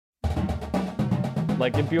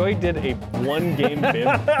Like if BYU did a one-game bid.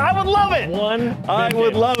 I would love it. I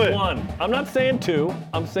would love it. One. I'm not saying two.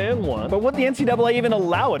 I'm saying one. But would the NCAA even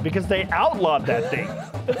allow it? Because they outlawed that thing.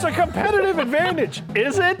 It's a competitive advantage.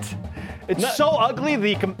 Is it? It's so ugly,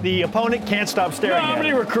 the opponent can't stop staring You know how at many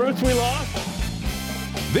it. recruits we lost?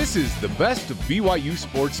 This is the best of BYU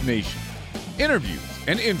Sports Nation. Interviews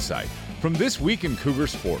and insight from this week in Cougar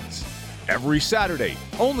Sports. Every Saturday,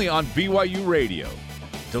 only on BYU Radio.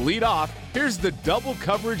 To lead off, here's the double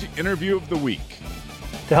coverage interview of the week.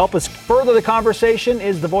 To help us further the conversation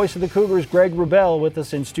is the voice of the Cougars, Greg Wrubell, with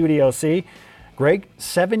us in Studio C. Greg,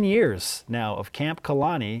 7 years now of Camp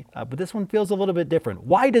Kalani, but this one feels a little bit different.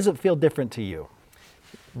 Why does it feel different to you?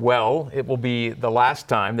 Well, it will be the last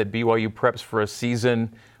time that BYU preps for a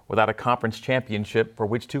season without a conference championship for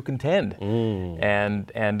which to contend.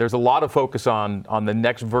 And there's a lot of focus on the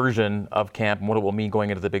next version of camp and what it will mean going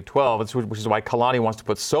into the Big 12, which is why Kalani wants to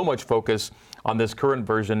put so much focus on this current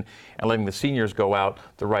version and letting the seniors go out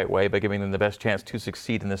the right way by giving them the best chance to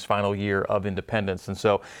succeed in this final year of independence. And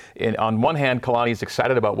so on one hand, Kalani is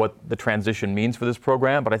excited about what the transition means for this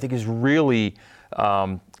program, but I think he's really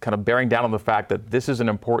kind of bearing down on the fact that this is an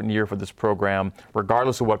important year for this program,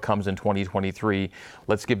 regardless of what comes in 2023.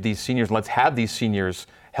 Let's give these seniors, let's have these seniors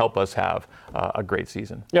help us have a great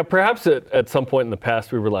season. Yeah, perhaps at some point in the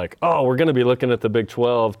past we were like, oh, we're going to be looking at the Big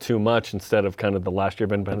 12 too much instead of kind of the last year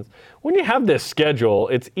of independence. When you have this schedule,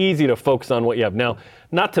 it's easy to focus on what you have. Now,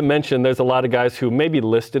 not to mention there's a lot of guys who may be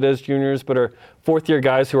listed as juniors but are fourth-year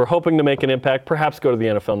guys who are hoping to make an impact, perhaps go to the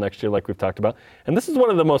NFL next year like we've talked about. And this is one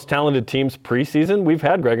of the most talented teams preseason we've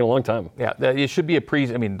had, Greg, in a long time. Yeah, it should be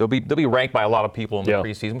they'll be ranked by a lot of people in the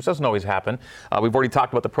preseason, which doesn't always happen. We've already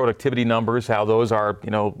talked about the productivity numbers, how those are,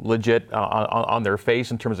 legit on their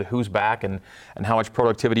face in terms of who's back and how much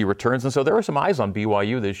productivity returns. And so there are some eyes on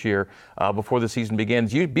BYU this year before the season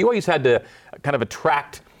begins. BYU's had to kind of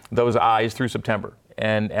attract those eyes through September.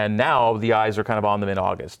 And now the eyes are kind of on them in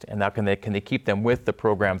August. And now can they keep them with the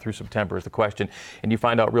program through September is the question. And you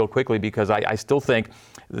find out real quickly because I still think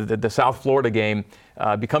the South Florida game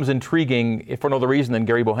becomes intriguing if for no other reason than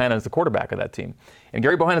Gary Bohannon is the quarterback of that team. And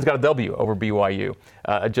Gary Bohannon's got a W over BYU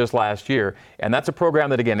just last year. And that's a program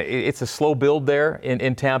that, again, it's a slow build there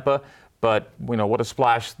in Tampa. But what a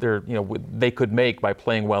splash they could make by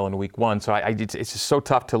playing well in week one. So it's just so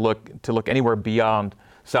tough to look anywhere beyond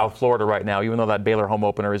South Florida right now, even though that Baylor home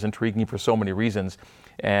opener is intriguing for so many reasons.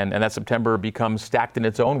 And that September becomes stacked in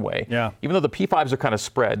its own way. Yeah. Even though the P5s are kind of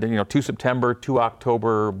spread, 2 September, 2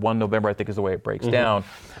 October, 1 November, I think is the way it breaks down.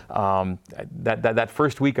 That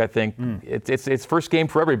first week, I think, it's first game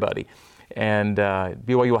for everybody. And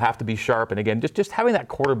BYU will have to be sharp. And again, just having that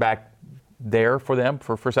quarterback there for them,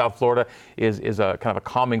 for South Florida, is a kind of a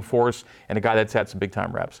calming force and a guy that's had some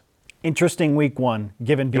big-time reps. Interesting week one,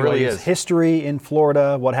 given BYU's really history in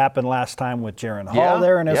Florida, what happened last time with Jaren Hall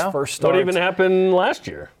there in his first start. What even happened last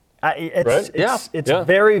year? It's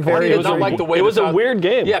very, very. It was a weird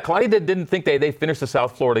game. Yeah, Kalani didn't think they finished the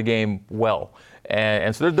South Florida game well.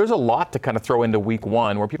 And so there's a lot to kind of throw into week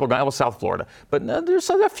one where people are going, well, South Florida. But there's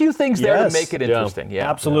a few things there to make it interesting. Yeah,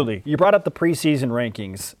 absolutely. You brought up the preseason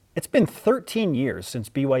rankings. It's been 13 years since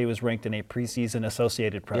BYU was ranked in a preseason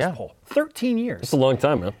Associated Press poll. 13 years. It's a long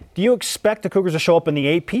time, man. Do you expect the Cougars to show up in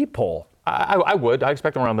the AP poll? I would. I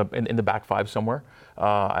expect them around in the back five somewhere.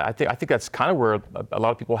 I think that's kind of where a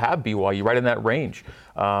lot of people have BYU, right in that range.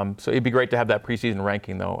 So it'd be great to have that preseason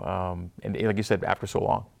ranking, though. And like you said, after so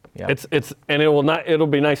long. Yeah. It'll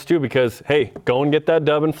be nice too because hey, go and get that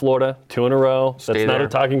dub in Florida, 2 in a row. That's not a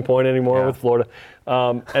talking point anymore with Florida.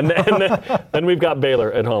 And then we've got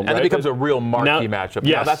Baylor at home. And right? it becomes a real marquee matchup.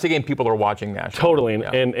 Yes. Now, that's the game people are watching nationally. Totally.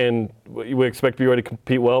 And we expect BYU to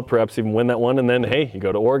compete well, perhaps even win that one. And then hey, you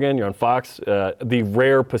go to Oregon, you're on Fox, the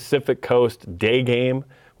rare Pacific Coast day game.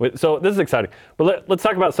 So this is exciting. But let's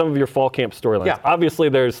talk about some of your fall camp storylines. Yeah. Obviously,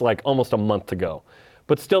 there's like almost a month to go.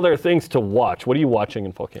 But still, there are things to watch. What are you watching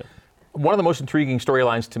in fall camp? One of the most intriguing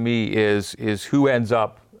storylines to me is who ends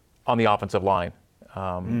up on the offensive line.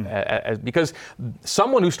 Because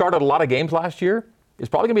someone who started a lot of games last year is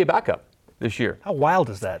probably going to be a backup this year. How wild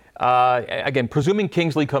is that? Again, presuming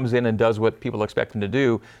Kingsley comes in and does what people expect him to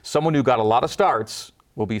do, someone who got a lot of starts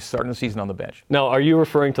will be starting the season on the bench. Now, are you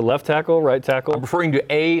referring to left tackle, right tackle? I'm referring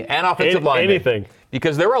to an offensive lineman. Anything.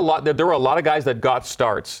 Because there were a lot of guys that got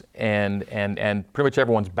starts, and pretty much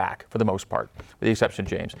everyone's back for the most part, with the exception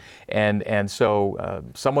of James. And so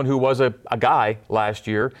someone who was a guy last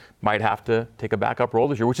year might have to take a backup role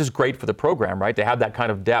this year, which is great for the program, right? To have that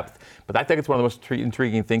kind of depth. But I think it's one of the most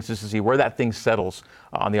intriguing things is to see where that thing settles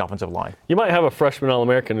on the offensive line. You might have a freshman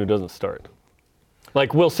All-American who doesn't start.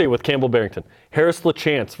 Like we'll see with Campbell Barrington. Harris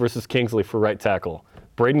LaChance versus Kingsley for right tackle.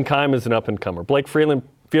 Braden Keim is an up-and-comer. Blake Freeland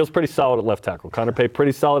feels pretty solid at left tackle. Connor Pay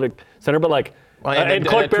pretty solid at center, but like, and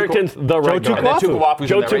Clark Barrington's the right guard.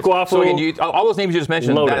 Joe Tukuafu. So again, all those names you just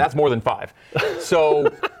mentioned, that's more than 5.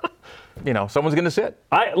 So, someone's going to sit.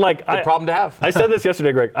 Good problem to have. I said this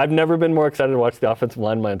yesterday, Greg. I've never been more excited to watch the offensive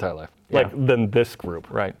line my entire life, than this group.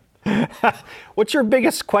 Right. What's your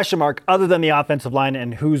biggest question mark other than the offensive line,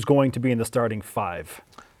 and who's going to be in the starting 5?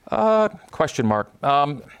 Question mark.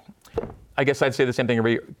 I guess I'd say the same thing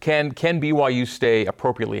every year. Can BYU stay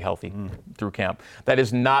appropriately healthy through camp? That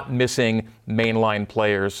is not missing mainline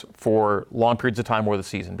players for long periods of time or the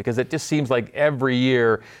season, because it just seems like every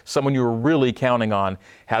year someone you were really counting on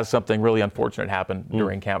has something really unfortunate happen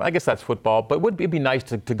during camp. I guess that's football, but it'd be nice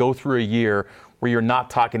to go through a year where you're not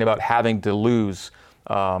talking about having to lose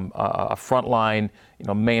a frontline,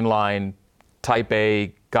 mainline, type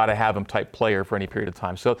A, gotta have him type player for any period of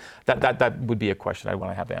time. So that would be a question I'd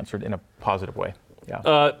want to have answered in a positive way.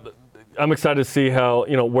 Yeah. I'm excited to see how,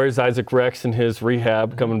 where's Isaac Rex in his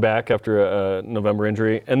rehab coming back after a November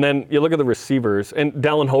injury. And then you look at the receivers, and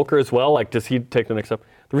Dallin Holker as well. Like, does he take the next step?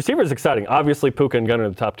 The receiver is exciting. Obviously, Puka and Gunner are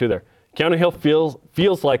the top 2 there. Keanu Hill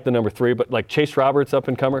feels like the number 3, but like Chase Roberts up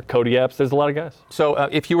and comer, Cody Epps, there's a lot of guys. So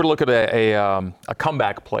if you were to look at a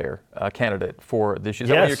comeback player candidate for this year, is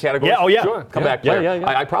that one of your categories? Yeah, oh yeah. Sure. Comeback player. Yeah.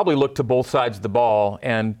 I probably look to both sides of the ball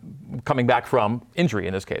and coming back from injury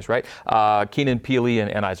in this case, right? Keenan Peely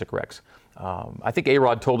and Isaac Rex. I think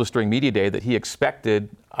A-Rod told us during Media Day that he expected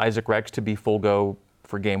Isaac Rex to be full go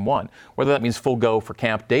for game 1. Whether that means full go for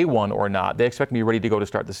camp day 1 or not, they expect me to be ready to go to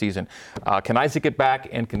start the season. Can Isaac get back,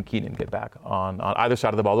 and can Keenan get back on either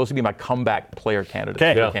side of the ball? Those would be my comeback player candidates.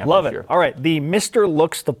 Okay, love it. All right, the Mr.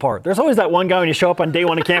 looks the part. There's always that one guy when you show up on day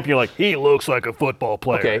 1 of camp and you're like, he looks like a football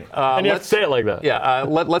player. Okay, and you have to say it like that. Yeah,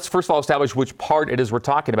 let's first of all establish which part it is we're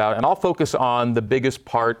talking about, and I'll focus on the biggest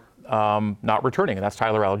part not returning, and that's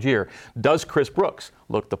Tyler Algier. Does Chris Brooks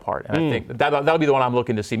look the part? And I think that'll be the one I'm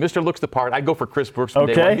looking to see. Mr. looks the part. I'd go for Chris Brooks from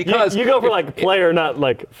day 1 because you go for like player, not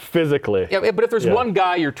like physically. Yeah, but if there's one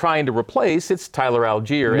guy you're trying to replace, it's Tyler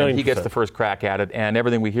Algier, and he gets the first crack at it. And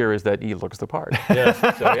everything we hear is that he looks the part.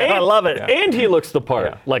 I love it. Yeah. And he looks the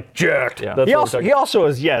part, like jacked. Yeah. He also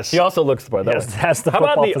is He also looks the part. That's the How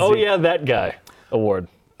about the physique. "Oh yeah, that guy" award?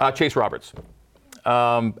 Chase Roberts.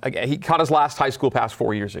 He caught his last high school pass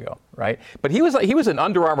 4 years ago, right? But he was an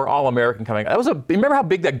Under Armour All-American coming. Remember how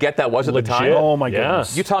big that was at the time? Oh my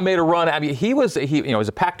goodness! Utah made a run. I mean, he was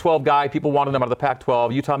a Pac-12 guy. People wanted him out of the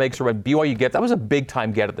Pac-12. Utah makes a run. BYU get that was a big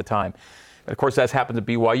time get at the time. And of course, that's happened at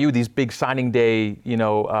BYU. These big signing day,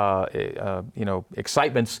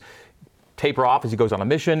 excitements taper off as he goes on a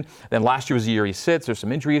mission. Then last year was the year he sits. There's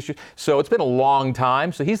some injury issues. So it's been a long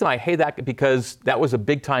time. So I hate that because that was a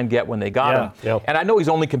big time get when they got him. Yep. And I know he's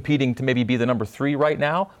only competing to maybe be the number 3 right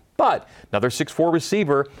now. But another 6'4"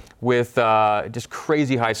 receiver with just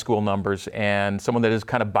crazy high school numbers and someone that has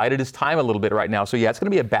kind of bided his time a little bit right now. So yeah, it's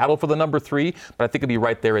going to be a battle for the number 3, but I think it'll be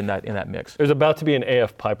right there in that mix. There's about to be an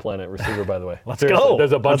AF pipeline at receiver, by the way. Let's go.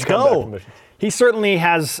 There's a bunch of comeback commissions. He certainly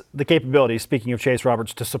has the capability, speaking of Chase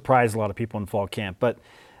Roberts, to surprise a lot of people in fall camp. But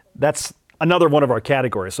that's another one of our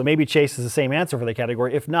categories. So maybe Chase is the same answer for the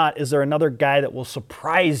category. If not, is there another guy that will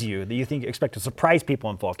surprise you that you think expect to surprise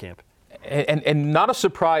people in fall camp? And not a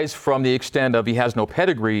surprise from the extent of he has no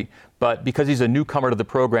pedigree, but because he's a newcomer to the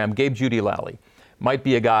program, Gabe Jeudy-Lally might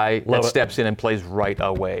be a guy that steps in and plays right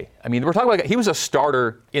away. I mean, we're talking about he was a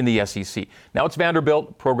starter in the SEC. Now it's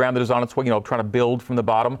Vanderbilt, program that is on its way, trying to build from the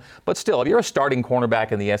bottom. But still, if you're a starting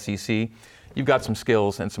cornerback in the SEC, you've got some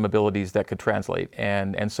skills and some abilities that could translate.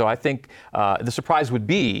 And so I think the surprise would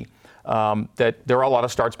be that there are a lot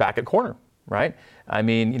of starts back at corner, right? I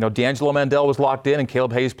mean, D'Angelo Mandel was locked in, and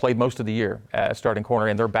Caleb Hayes played most of the year as starting corner,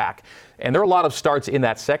 and they're back. And there are a lot of starts in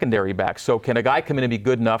that secondary back. So can a guy come in and be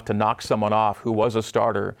good enough to knock someone off who was a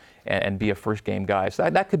starter and be a first-game guy? So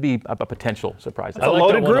that could be a potential surprise. It's a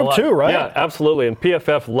loaded group too, right? Yeah, absolutely. And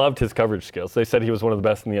PFF loved his coverage skills. They said he was one of the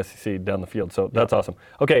best in the SEC down the field. So that's awesome.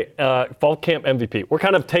 Okay, fall camp MVP. We're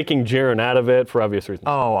kind of taking Jaron out of it for obvious reasons.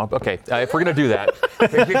 Oh, okay. If we're going to do that,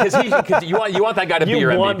 because you want that guy to be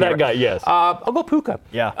your MVP. You want that guy, yes. I'll go Puka.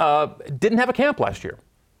 Yeah. Didn't have a camp last year.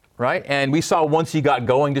 Right? And we saw once he got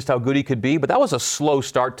going just how good he could be, but that was a slow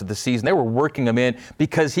start to the season. They were working him in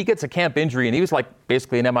because he gets a camp injury, and he was like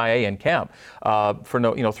basically an MIA in camp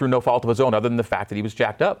through no fault of his own, other than the fact that he was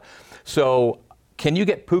jacked up. So can you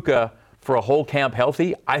get Puka for a whole camp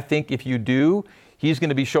healthy? I think if you do, he's going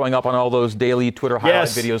to be showing up on all those daily Twitter highlight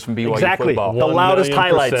videos from BYU football. The loudest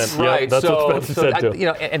highlights. Right. That's what Spencer said too.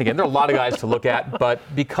 And again, there are a lot of guys to look at, but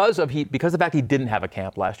because of the fact he didn't have a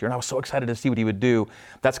camp last year, and I was so excited to see what he would do,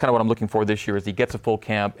 that's kind of what I'm looking for this year, is he gets a full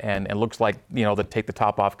camp and looks like, the take the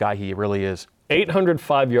top off guy he really is.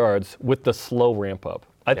 805 yards with the slow ramp up.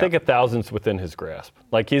 I think 1,000's within his grasp.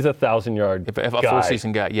 Like, he's 1,000-yard if a full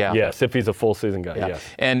season guy, Yes, if he's a full season guy, yes.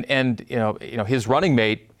 And his running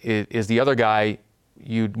mate is the other guy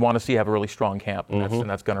you'd want to see have a really strong camp, and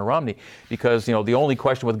that's Gunnar Romney, because the only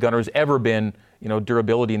question with Gunnar has ever been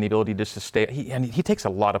durability and the ability just to stay. He takes a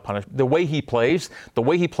lot of punishment. The way he plays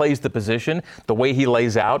the position, the way he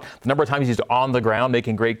lays out, the number of times he's on the ground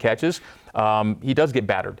making great catches. He does get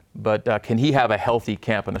battered, but can he have a healthy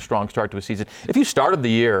camp and a strong start to a season? If you started the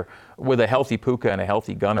year with a healthy Puka and a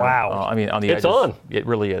healthy Gunnar, on the edges, it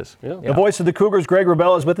really is. Yeah. The voice of the Cougars, Greg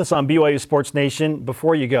Wrubell, is with us on BYU Sports Nation.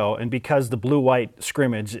 Before you go, and because the blue-white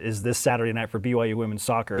scrimmage is this Saturday night for BYU women's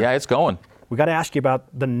soccer. Yeah, it's going. We got to ask you about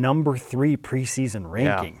the number 3 preseason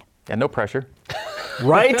ranking. Yeah, no pressure.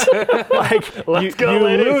 Right? You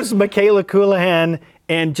lose Michaela Colohan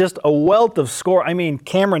and just a wealth of score. I mean,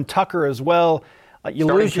 Cameron Tucker as well. You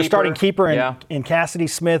lose your starting keeper in Cassidy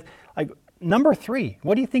Smith. Number 3.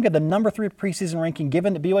 What do you think of the number 3 preseason ranking,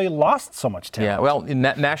 given that BYU lost so much talent? Yeah, well,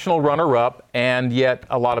 national runner-up, and yet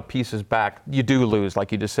a lot of pieces back. You do lose,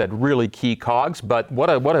 like you just said, really key cogs. But what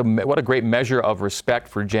a great measure of respect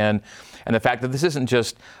for Jen, and the fact that this isn't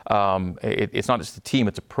just it's not just a team;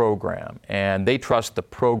 it's a program, and they trust the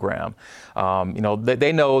program.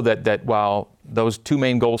 They know that while those 2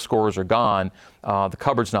 main goal scorers are gone, the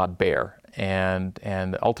cupboard's not bare,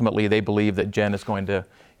 and ultimately they believe that Jen is going to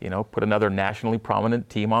put another nationally prominent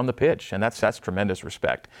team on the pitch. And that's tremendous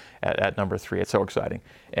respect at number 3. It's so exciting.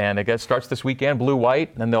 And it starts this weekend, blue-white,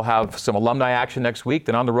 and then they'll have some alumni action next week,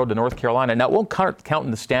 then on the road to North Carolina. Now, it won't count in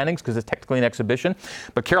the standings because it's technically an exhibition,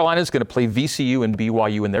 but Carolina's going to play VCU and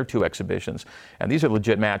BYU in their 2 exhibitions. And these are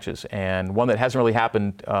legit matches, and one that hasn't really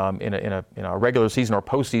happened in a regular season or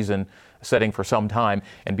postseason setting for some time,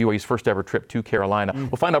 and BYU's first ever trip to Carolina.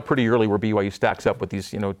 We'll find out pretty early where BYU stacks up with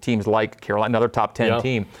these teams like Carolina, another top 10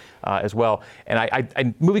 team as well. And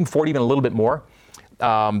I moving forward even a little bit more,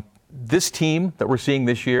 this team that we're seeing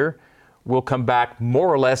this year will come back more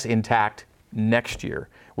or less intact next year,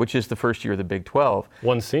 which is the first year of the Big 12.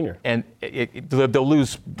 One senior. And they'll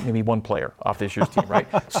lose maybe one player off this year's team, right?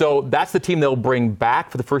 So that's the team they'll bring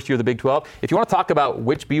back for the first year of the Big 12. If you want to talk about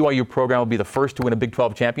which BYU program will be the first to win a Big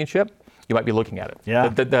 12 championship, you might be looking at it. Yeah.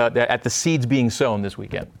 At the seeds being sown this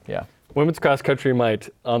weekend. Yeah. Women's cross country might,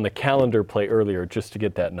 on the calendar, play earlier just to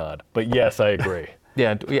get that nod. But yes, I agree.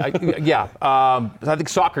 Yeah. I think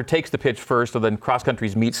soccer takes the pitch first, so then cross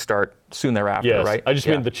country's meets start soon thereafter, right? I just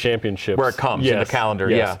mean the championships. Where it comes in the calendar,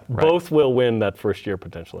 yes. Right. Both will win that first year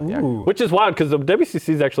potentially. Yeah. Which is wild because the WCC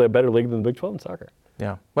is actually a better league than the Big 12 in soccer.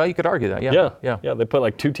 Yeah. Well, you could argue that. Yeah. They put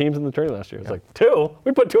like 2 teams in the tourney last year. It's like 2?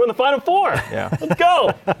 We put 2 in the Final Four. Yeah. Let's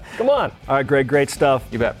go. Come on. All right, Greg, great stuff.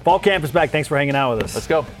 You bet. Fall camp is back. Thanks for hanging out with us. Let's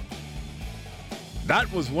go.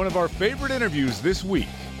 That was one of our favorite interviews this week.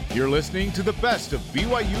 You're listening to the best of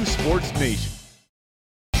BYU Sports Nation.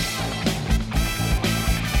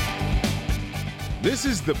 This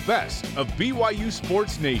is the best of BYU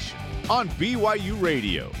Sports Nation on BYU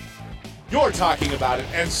Radio. You're talking about it,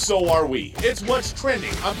 and so are we. It's what's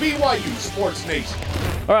trending on BYU Sports Nation.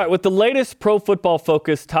 All right, with the latest Pro Football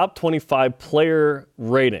Focus top 25 player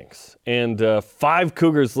ratings, and 5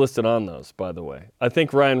 Cougars listed on those, by the way. I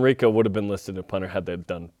think Ryan Rico would have been listed a punter had they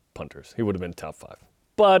done punters. He would have been top 5.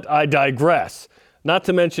 But I digress. Not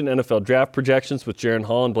to mention NFL draft projections with Jaren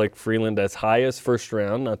Hall and Blake Freeland as high as first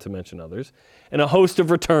round, not to mention others, and a host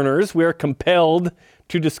of returners. We are compelled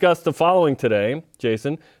to discuss the following today.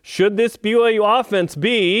 Jason, should this BYU offense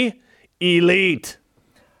be elite?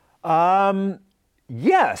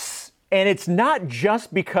 Yes, and it's not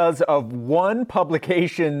just because of one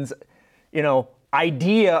publication's,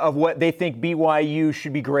 idea of what they think BYU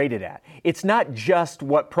should be graded at. It's not just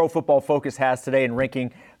what Pro Football Focus has today in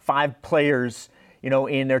ranking 5 players,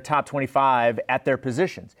 in their top 25 at their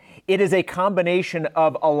positions. It is a combination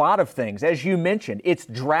of a lot of things. As you mentioned, it's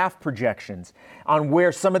draft projections on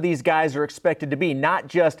where some of these guys are expected to be, not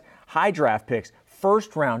just high draft picks,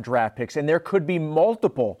 first-round draft picks, and there could be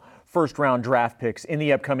multiple first-round draft picks in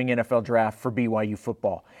the upcoming NFL draft for BYU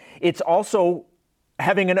football. It's also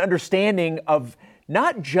having an understanding of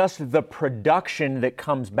not just the production that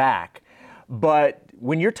comes back, but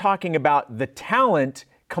when you're talking about the talent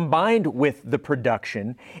combined with the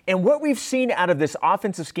production and what we've seen out of this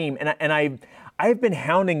offensive scheme, and I've been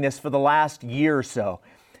hounding this for the last year or so.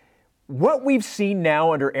 what we've seen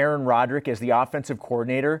now under Aaron Roderick as the offensive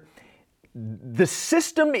coordinator, the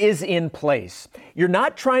system is in place. You're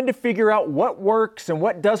not trying to figure out what works and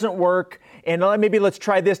what doesn't work, and maybe let's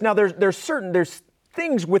try this. Now, there's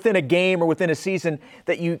things within a game or within a season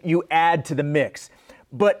that you add to the mix.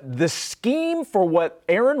 But the scheme for what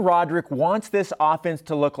Aaron Roderick wants this offense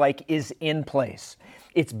to look like is in place.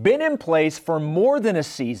 It's been in place for more than a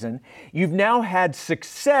season. You've now had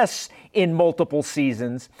success in multiple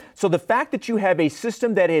seasons. So the fact that you have a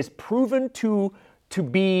system that is proven to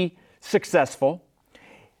be successful,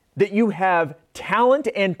 that you have talent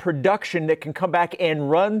and production that can come back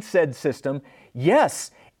and run said system,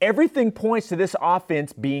 yes, everything points to this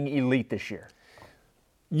offense being elite this year.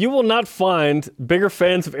 You will not find bigger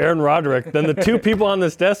fans of Aaron Roderick than the two people on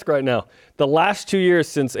this desk right now. The last 2 years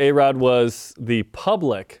since A-Rod was the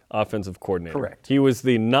public offensive coordinator. Correct. He was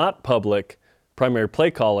the not public primary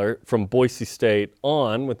play caller from Boise State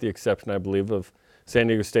on, with the exception, I believe, of San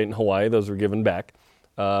Diego State and Hawaii. Those were given back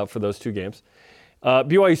for those two games.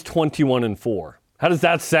 BYU's 21-4. How does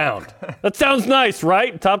that sound? That sounds nice,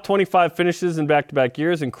 right? Top 25 finishes in back-to-back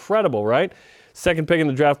years. Incredible, right? Second pick in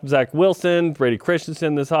the draft, Zach Wilson, Brady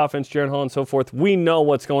Christensen, this offense, Jaron Hall, and so forth. We know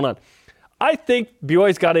what's going on. I think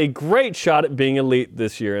BYU's got a great shot at being elite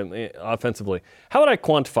this year offensively. How would I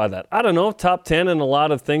quantify that? I don't know, top 10 in a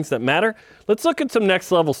lot of things that matter. Let's look at some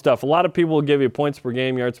next-level stuff. A lot of people will give you points per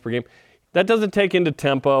game, yards per game. That doesn't take into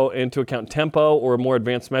account tempo or more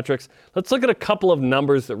advanced metrics. Let's look at a couple of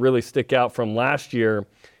numbers that really stick out from last year,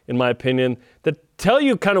 in my opinion, that tell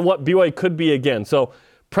you kind of what BYU could be again. So,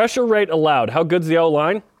 pressure rate allowed. How good's the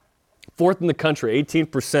O-line? 4th in the country,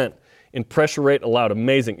 18% in pressure rate allowed.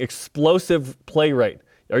 Amazing. Explosive play rate.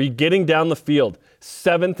 Are you getting down the field?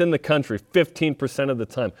 7th in the country, 15% of the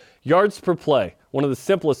time. Yards per play, one of the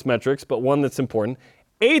simplest metrics, but one that's important.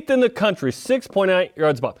 8th in the country, 6.8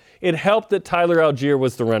 yards above. It helped that Tyler Algier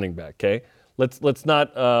was the running back, okay? Let's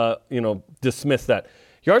not dismiss that.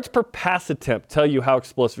 Yards per pass attempt tell you how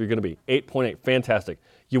explosive you're going to be. 8.8, fantastic.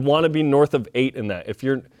 You want to be north of 8 in that. If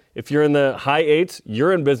you're in the high 8s,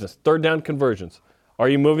 you're in business. Third down conversions. Are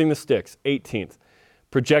you moving the sticks? 18th.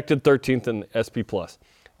 Projected 13th in SP+.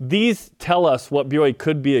 These tell us what BYU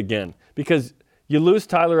could be again, because you lose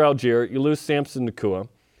Tyler Algier, you lose Samson Nacua,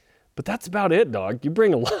 but that's about it, dog. You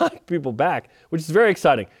bring a lot of people back, which is very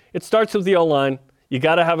exciting. It starts with the O-line. You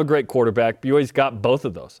got to have a great quarterback. BYU's got both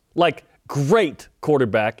of those. Like, great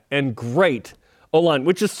quarterback and great O-line,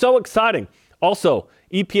 which is so exciting. Also,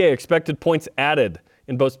 EPA, expected points added,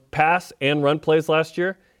 in both pass and run plays last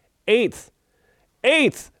year. 8th.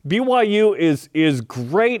 BYU is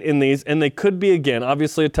great in these, and they could be again.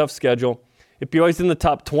 Obviously a tough schedule. If BYU's in the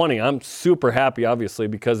top 20, I'm super happy, obviously,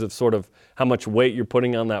 because of sort of how much weight you're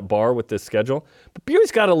putting on that bar with this schedule. But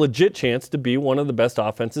BYU's got a legit chance to be one of the best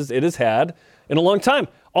offenses it has had in a long time.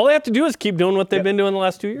 All they have to do is keep doing what they've been doing the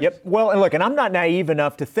last 2 years. Yep. Well, and look, and I'm not naive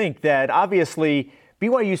enough to think that obviously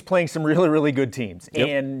BYU's playing some really, really good teams. Yep.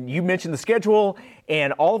 And you mentioned the schedule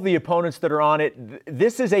and all of the opponents that are on it.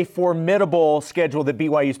 This is a formidable schedule that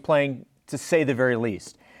BYU's playing, to say the very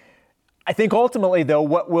least. I think ultimately, though,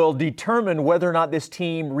 what will determine whether or not this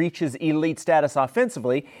team reaches elite status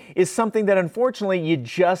offensively is something that, unfortunately, you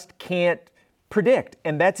just can't predict,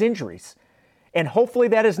 and that's injuries. And hopefully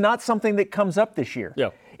that is not something that comes up this year.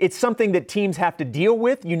 Yeah. It's something that teams have to deal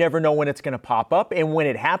with. You never know when it's going to pop up, and when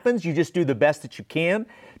it happens, you just do the best that you can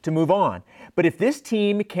to move on. But if this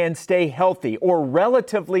team can stay healthy or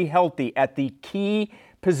relatively healthy at the key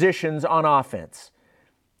positions on offense,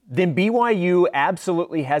 then BYU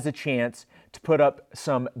absolutely has a chance to put up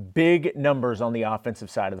some big numbers on the offensive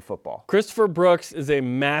side of the football. Christopher Brooks is a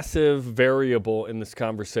massive variable in this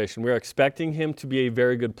conversation. We're expecting him to be a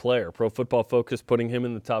very good player. Pro Football Focus putting him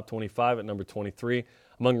in the top 25 at number 23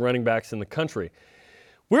 among running backs in the country.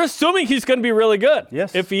 We're assuming he's going to be really good.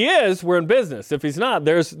 Yes. If he is, we're in business. If he's not,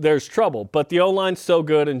 there's trouble. But the O-line's so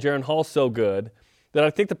good and Jaron Hall's so good that I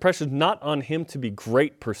think the pressure's not on him to be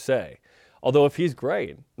great per se. Although if he's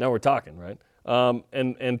great, now we're talking, right?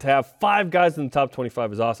 And to have 5 guys in the top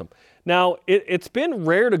 25 is awesome. Now, it's been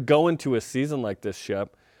rare to go into a season like this,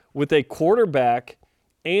 Shep, with a quarterback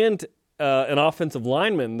and an offensive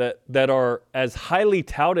lineman that are as highly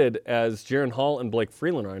touted as Jaron Hall and Blake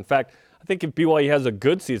Freeland are. In fact, I think if BYU has a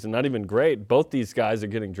good season, not even great, both these guys are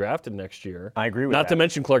getting drafted next year. I agree with that. Not to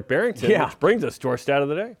mention Clark Barrington, which brings us to our stat of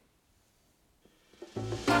the day.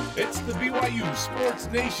 It's the BYU Sports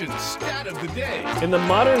Nation stat of the day. In the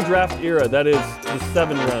modern draft era, that is the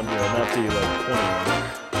 7-round era, not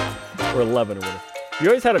the 20 or 11 or whatever. You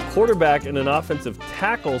always had a quarterback and an offensive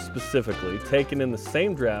tackle specifically taken in the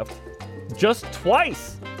same draft just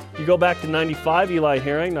twice. You go back to 95, Eli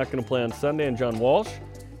Herring, not going to play on Sunday, and John Walsh.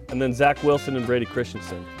 And then Zach Wilson and Brady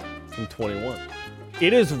Christensen from 21.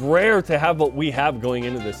 It is rare to have what we have going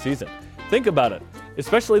into this season. Think about it,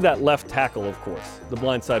 especially that left tackle, of course. The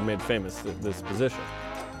blind side made famous this position.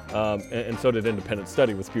 And so did Independent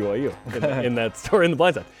Study with BYU in that story in the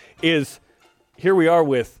blind side. Is here we are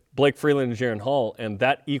with Blake Freeland and Jaren Hall, and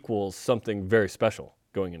that equals something very special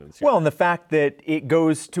going into this year. Well, and the fact that it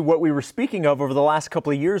goes to what we were speaking of over the last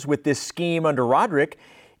couple of years with this scheme under Roderick,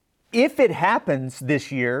 if it happens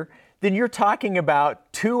this year, then you're talking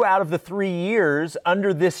about 2 out of the 3 years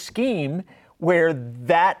under this scheme where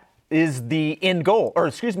that is the end goal, or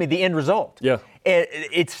the end result. Yeah.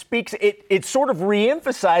 It sort of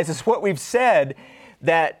reemphasizes what we've said,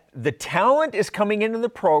 that the talent is coming into the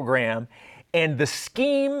program and the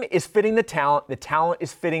scheme is fitting the talent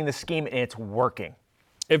is fitting the scheme, and it's working.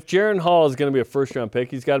 If Jaren Hall is going to be a first-round pick,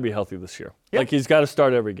 he's got to be healthy this year. Yep. Like, he's got to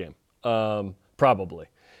start every game, probably.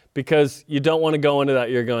 Because you don't want to go into that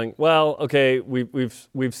year going, well, okay,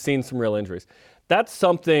 we've seen some real injuries. That's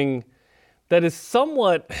something that is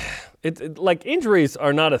somewhat, like, injuries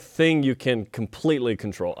are not a thing you can completely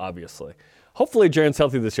control, obviously. Hopefully Jaren's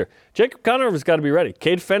healthy this year. Jacob Conover's got to be ready.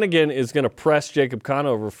 Cade Fennegan is going to press Jacob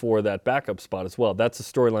Conover for that backup spot as well. That's a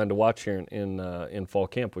storyline to watch here in fall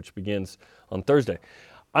camp, which begins on Thursday.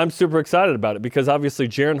 I'm super excited about it because obviously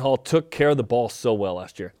Jaren Hall took care of the ball so well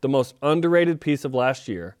last year. The most underrated piece of last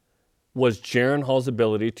year was Jaren Hall's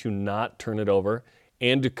ability to not turn it over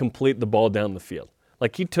and to complete the ball down the field.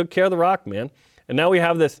 Like, he took care of the rock, man. And now we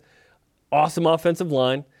have this awesome offensive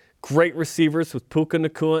line, great receivers with Puka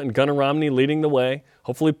Nacua and Gunnar Romney leading the way.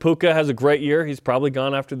 Hopefully Puka has a great year. He's probably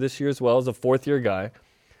gone after this year as well as a fourth-year guy.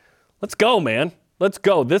 Let's go, man. Let's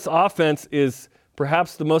go. This offense is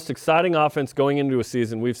perhaps the most exciting offense going into a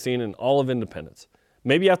season we've seen in all of Independence.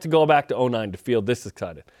 Maybe you have to go back to 2009 to feel this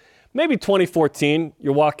excited. Maybe 2014,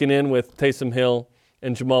 you're walking in with Taysom Hill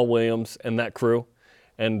and Jamal Williams and that crew,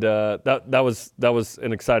 and that was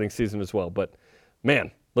an exciting season as well. But,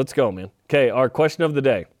 man, let's go, man. Okay, our question of the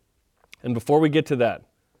day. And before we get to that,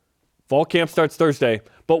 fall camp starts Thursday,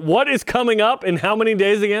 but what is coming up in how many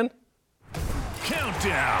days again?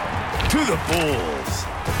 Countdown to the Bulls.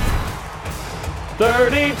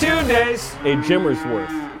 32 days. A Jimmer's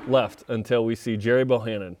worth left until we see Jerry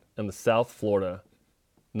Bohannon and the South Florida,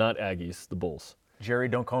 not Aggies, the Bulls. Jerry,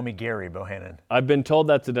 don't call me Gary Bohannon. I've been told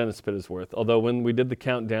that's a Dennis Spittlesworth, although when we did the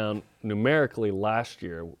countdown numerically last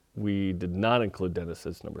year, we did not include Dennis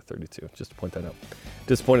as number 32, just to point that out.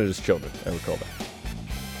 Disappointed as children, I recall that.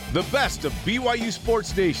 The best of BYU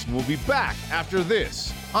Sports Nation will be back after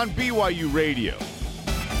this on BYU Radio.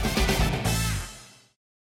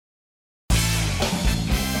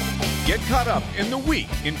 Get caught up in the week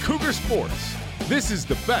in Cougar Sports. This is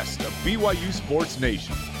the best of BYU Sports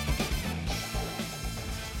Nation.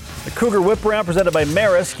 The Cougar Whip Round presented by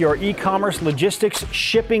Maersk, your e-commerce logistics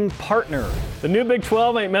shipping partner. The new Big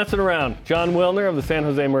 12 ain't messing around. John Wilner of the San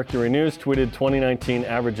Jose Mercury News tweeted 2019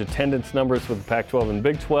 average attendance numbers for the Pac-12 and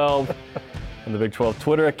Big 12. And the Big 12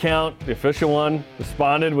 Twitter account, the official one,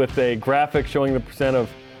 responded with a graphic showing the percent of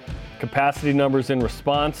capacity numbers in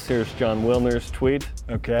response. Here's John Wilner's tweet.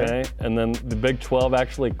 Okay. And then the Big 12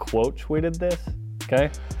 actually quote tweeted this. Okay.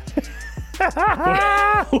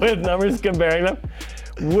 With numbers comparing them.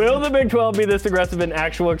 Will the Big 12 be this aggressive in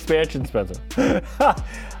actual expansion, Spencer?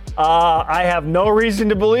 I have no reason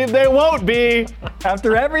to believe they won't be.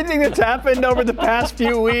 After everything that's happened over the past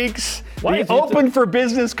few weeks, the open for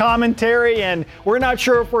business commentary, and we're not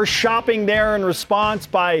sure if we're shopping there in response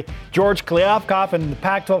by George Kliavkoff and the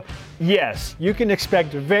Pac-12. Yes, you can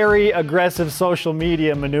expect very aggressive social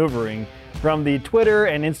media maneuvering from the Twitter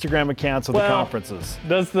and Instagram accounts of the conferences.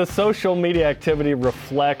 Does the social media activity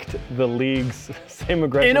reflect the league's same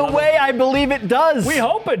aggressive In a level? way, I believe it does. We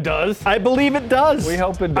hope it does. I believe it does. We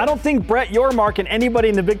hope it does. I don't think Brett Yormark and anybody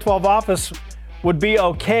in the Big 12 office would be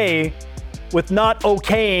okay with not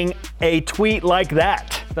okaying a tweet like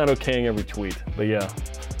that. It's not okaying every tweet, but yeah.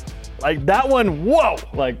 Like that one, whoa!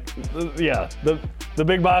 Like, yeah, the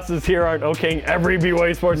big bosses here aren't okaying every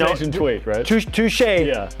BYU Sports Nation tweet, right? Touche.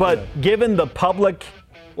 Yeah. But given the public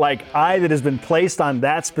eye that has been placed on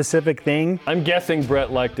that specific thing, I'm guessing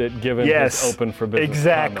Brett liked it given his open for business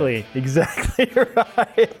Exactly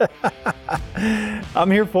right. I'm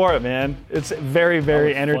here for it, man. It's very,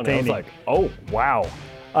 very entertaining. I was like, oh, wow.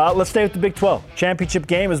 Let's stay with the Big 12. Championship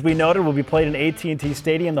game, as we noted, will be played in AT&T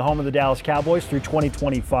Stadium, the home of the Dallas Cowboys, through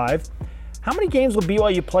 2025. How many games will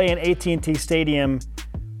BYU play in AT&T Stadium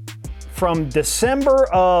from December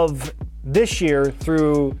of this year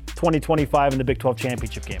through 2025 in the Big 12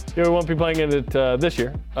 championship game. Yeah, we won't be playing it this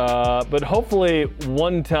year, but hopefully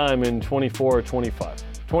one time in 24 or 25.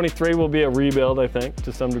 23 will be a rebuild, I think,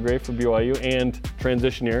 to some degree for BYU and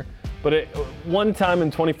transition year. But one time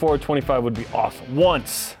in 24 or 25 would be awesome.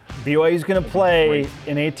 Once. BYU's going to play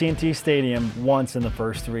in AT&T Stadium once in the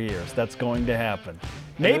first 3 years. That's going to happen.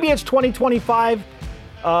 Maybe it's 2025.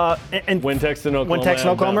 And when Texas and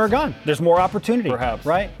Oklahoma are gone. There's more opportunity. Perhaps.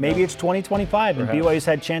 Right? Maybe it's 2025 and BYU's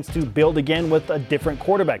had a chance to build again with a different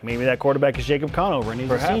quarterback. Maybe that quarterback is Jacob Conover and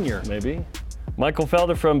he's a senior. Maybe. Michael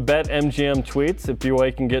Felder from BetMGM tweets, if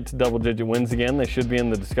BYU can get to double-digit wins again, they should be in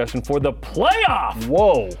the discussion for the playoff.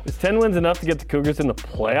 Whoa. Is 10 wins enough to get the Cougars in the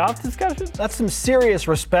playoff discussion? That's some serious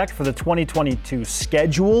respect for the 2022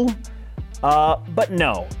 schedule, but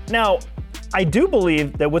no. Now, I do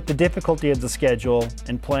believe that with the difficulty of the schedule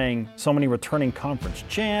and playing so many returning conference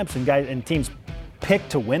champs and teams picked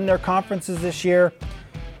to win their conferences this year,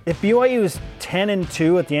 if BYU is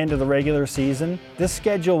 10-2 at the end of the regular season, this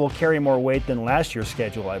schedule will carry more weight than last year's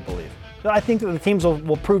schedule, I believe. I think that the teams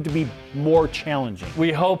will prove to be more challenging.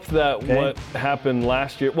 We hope that what happened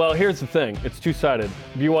last year, well, here's the thing, it's two-sided.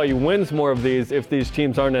 BYU wins more of these if these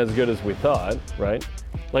teams aren't as good as we thought, right?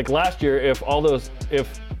 Like last year, if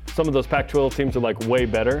some of those Pac-12 teams are like way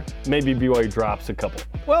better, maybe BYU drops a couple.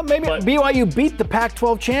 Well, maybe BYU beat the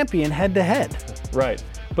Pac-12 champion head-to-head. Right.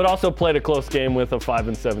 But also played a close game with a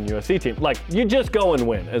 5-7 USC team. Like, you just go and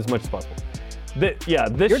win as much as possible. This You're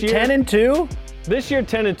year 10-2? This year,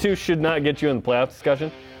 10-2 should not get you in the playoff discussion.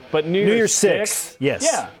 But New Year's 6, yes.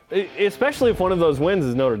 Yeah, especially if one of those wins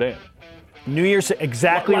is Notre Dame. New Year's,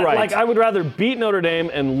 exactly right. Like, I would rather beat Notre Dame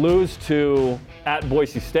and lose at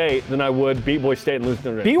Boise State than I would beat Boise State and lose to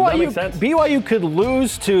Notre Dame. Does that make sense? BYU could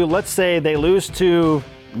lose to, let's say they lose to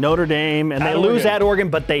Notre Dame and they lose at Oregon,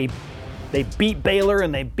 but they beat Baylor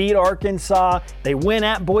and they beat Arkansas. They win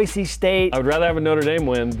at Boise State. I would rather have a Notre Dame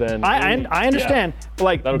win than. I understand. Yeah.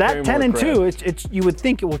 Like that'll that 10-2, it's you would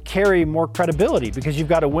think it will carry more credibility because you've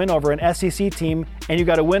got to win over an SEC team and you've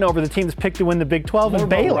got to win over the team that's picked to win the Big 12 and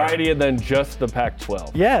Baylor. More variety than just the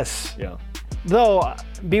Pac-12. Yes. Yeah. Though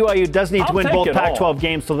BYU does need to win both Pac-12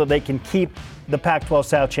 games so that they can keep the Pac-12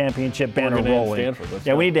 South Championship banner rolling.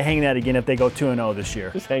 We need to hang that again if they go 2-0 this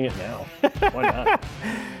year. Just hang it now. Why not?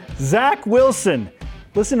 Zach Wilson,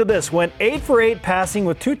 listen to this, went 8 for 8 passing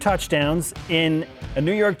with 2 touchdowns in a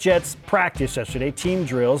New York Jets practice yesterday, team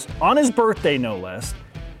drills, on his birthday no less.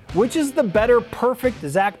 Which is the better perfect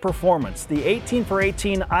Zach performance, the 18 for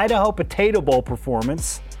 18 Idaho Potato Bowl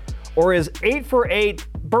performance, or his 8 for 8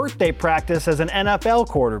 birthday practice as an NFL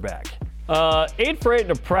quarterback? 8 for 8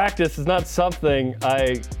 in a practice is not something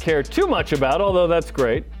I care too much about, although that's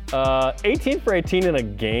great. 18 for 18 in a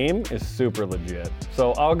game is super legit.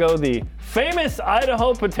 So I'll go the famous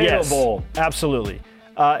Idaho Potato Bowl. Absolutely.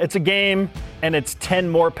 It's a game, and it's 10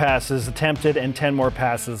 more passes attempted and 10 more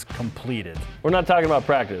passes completed. We're not talking about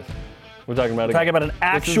practice. We're talking about an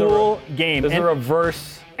actual game. This is a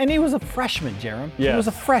reverse. And he was a freshman, Jerem. Yes. He was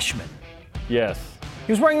a freshman. Yes.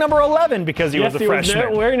 He was wearing number 11 because he was a freshman. Yes, he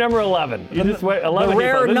was wearing number 11. The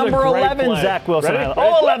rare number 11, Zach Wilson.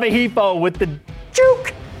 Olave with the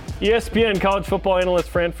juke. ESPN college football analyst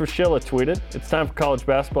Fran Fraschilla tweeted, "It's time for college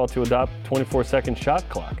basketball to adopt 24-second shot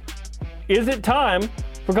clock." Is it time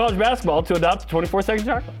for college basketball to adopt a 24-second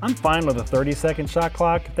shot clock? I'm fine with a 30-second shot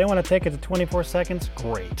clock. If they want to take it to 24 seconds,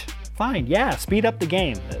 great. Fine, yeah, speed up the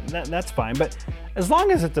game. That's fine. But as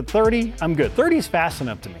long as it's at 30, I'm good. 30 is fast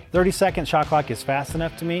enough to me. 30-second shot clock is fast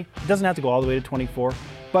enough to me. It doesn't have to go all the way to 24.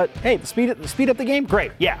 But hey, speed up the game,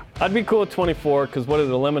 great, yeah. I'd be cool with 24 because what it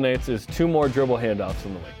eliminates is 2 more dribble handoffs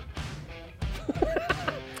in the league.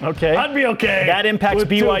 Okay. I'd be okay. That impacts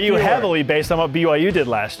BYU heavily based on what BYU did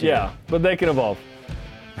last year. Yeah, but they can evolve.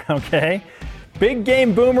 Okay. Big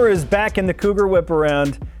Game Boomer is back in the Cougar Whip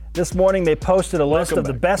Around. This morning they posted a list of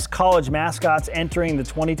the best college mascots entering the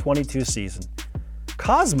 2022 season.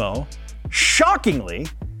 Cosmo, shockingly,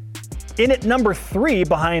 in at number 3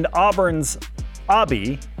 behind Auburn's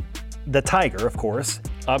Abby, the Tiger, of course.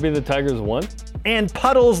 Abby the Tiger's 1? And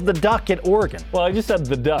Puddles the Duck at Oregon. Well, I just said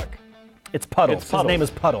the Duck. It's Puddles. His name is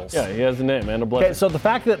Puddles. Yeah, he has a name and a blessing. Okay, so the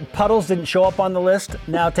fact that Puddles didn't show up on the list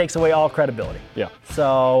now takes away all credibility. Yeah.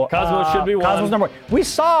 So Cosmo should be 1. Cosmo's number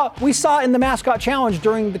 1. We saw in the mascot challenge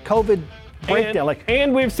during the COVID breakdown.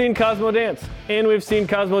 And we've seen Cosmo dance. And we've seen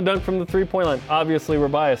Cosmo dunk from the 3-point line. Obviously, we're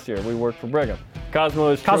biased here. We work for Brigham.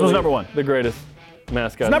 Cosmo's number 1. The greatest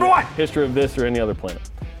mascot in the history of this or any other planet.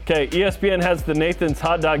 Okay, ESPN has the Nathan's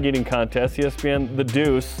hot dog eating contest. ESPN The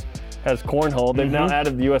Deuce has cornhole. They've now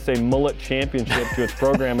added the USA Mullet Championship to its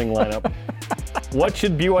programming lineup. What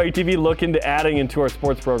should BYU TV look into adding into our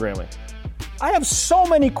sports programming? I have so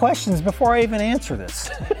many questions before I even answer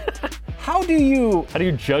this. How do you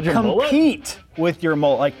judge a mullet? Compete with your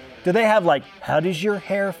mullet? Like, do they have how does your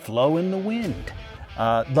hair flow in the wind?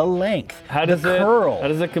 The length, the curl. How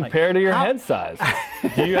does it compare to your head size?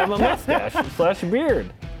 Do you have a mustache /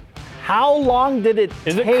 beard? How long did it take?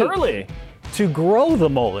 Is it curly? To grow the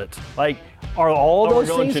mullet? Like, are all those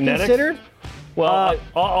things genetics? Considered? Well,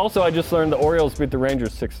 also I just learned the Orioles beat the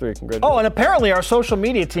Rangers 6-3. Congratulations. Oh, and apparently our social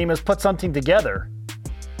media team has put something together.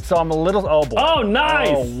 So I'm a little, oh boy. Oh, nice.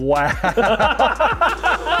 Oh, wow.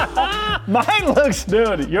 Mine looks.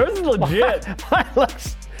 Dude, yours is legit. Mine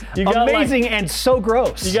looks amazing and so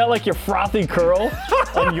gross. You got your frothy curl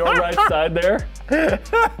on your right side there.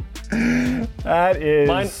 That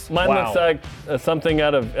is. Mine looks like something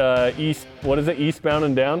out of Eastbound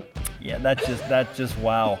and Down? Yeah, that's just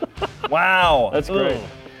wow. Wow. That's great. Ugh.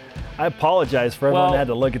 I apologize for everyone that had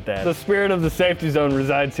to look at that. The spirit of the safety zone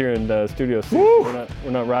resides here in Studio C. We're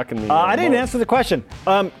not rocking the. I didn't answer the question.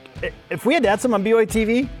 If we had to add some on BYU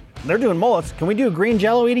TV, they're doing mullets. Can we do a green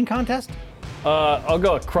jello eating contest? I'll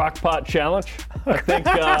go a crock-pot challenge. I think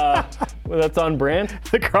that's on brand.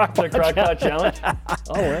 The crock-pot challenge.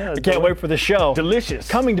 Oh, yeah. I can't wait for the show. Delicious.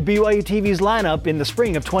 Coming to BYU TV's lineup in the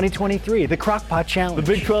spring of 2023, the crock-pot challenge.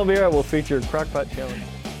 The Big 12 era will feature crock-pot challenge.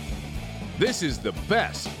 This is the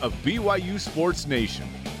best of BYU Sports Nation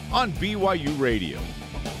on BYU Radio.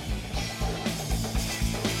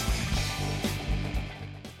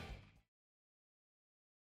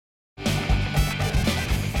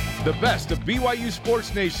 The best of BYU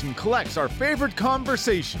Sports Nation collects our favorite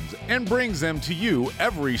conversations and brings them to you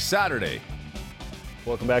every Saturday.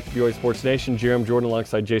 Welcome back to BYU Sports Nation. Jeremy Jordan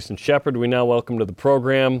alongside Jason Shepard. We now welcome to the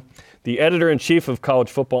program the editor-in-chief of college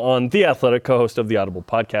football on The Athletic, co-host of the Audible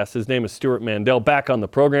podcast. His name is Stuart Mandel, back on the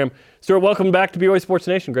program. Stuart, welcome back to BYU Sports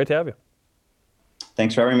Nation. Great to have you.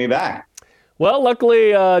 Thanks for having me back. Well,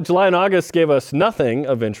 luckily, July and August gave us nothing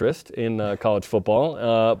of interest in college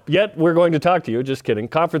football. Yet we're going to talk to you. Just kidding.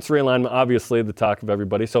 Conference realignment, obviously, the talk of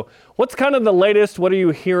everybody. So what's kind of the latest? What are you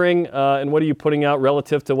hearing and what are you putting out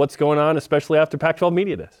relative to what's going on, especially after Pac-12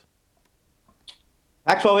 Media Days?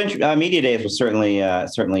 Pac-12 Media Days was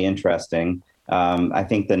certainly interesting. I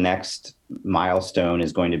think the next milestone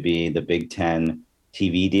is going to be the Big Ten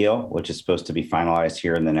TV deal, which is supposed to be finalized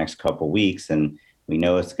here in the next couple of weeks. And we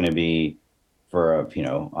know it's going to be for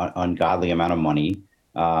an ungodly amount of money.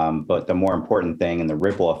 But the more important thing and the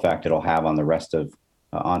ripple effect it'll have on the rest of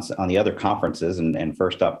on the other conferences, and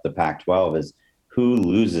first up the Pac-12, is who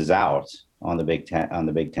loses out on the Big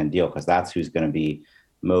Ten deal, because that's who's going to be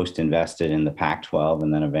most invested in the Pac-12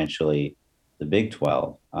 and then eventually the Big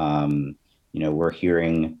 12. We're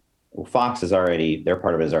hearing Fox is already, their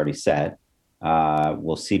part of it is already set.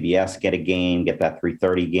 Will CBS get that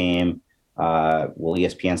 3:30 game? Will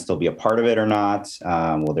ESPN still be a part of it or not?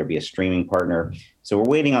 Will there be a streaming partner? So we're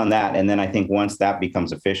waiting on that. And then I think once that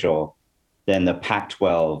becomes official, then the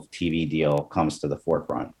Pac-12 TV deal comes to the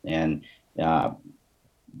forefront. And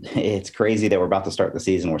it's crazy that we're about to start the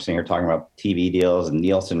season. We're sitting here talking about TV deals and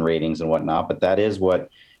Nielsen ratings and whatnot, but that is what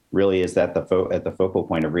really is at the focal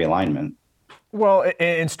point of realignment. Well,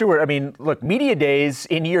 and Stuart, I mean, look, media days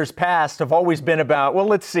in years past have always been about, well,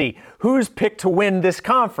 let's see, who's picked to win this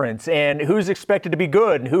conference and who's expected to be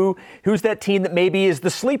good and who's that team that maybe is the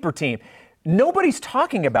sleeper team. Nobody's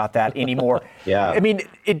talking about that anymore. Yeah. I mean,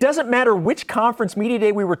 it doesn't matter which conference media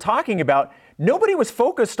day we were talking about. Nobody was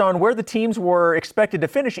focused on where the teams were expected to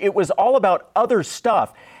finish. It was all about other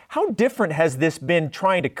stuff. How different has this been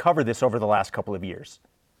trying to cover this over the last couple of years?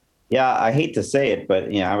 Yeah, I hate to say it,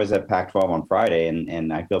 but I was at Pac-12 on Friday,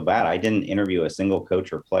 and I feel bad. I didn't interview a single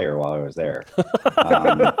coach or player while I was there.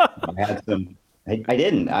 I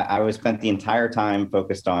didn't. I spent the entire time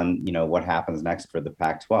focused on what happens next for the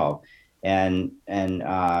Pac-12, and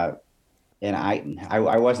I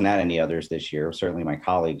wasn't at any others this year. Certainly, my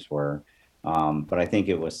colleagues were, but I think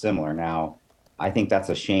it was similar. Now, I think that's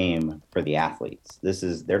a shame for the athletes.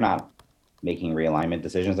 They're not making realignment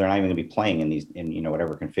decisions. They're not even going to be playing in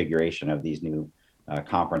whatever configuration of these new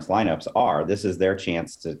conference lineups are. This is their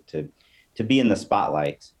chance to be in the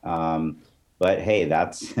spotlight. But hey,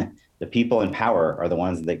 that's the people in power are the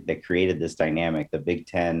ones that created this dynamic. The Big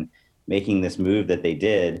Ten making this move that they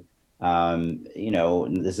did.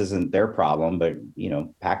 This isn't their problem, but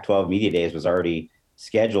Pac-12 Media Days was already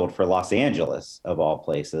scheduled for Los Angeles of all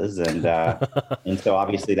places, and and so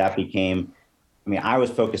obviously that became. I was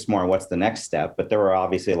focused more on what's the next step, but there were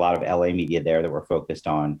obviously a lot of LA media there that were focused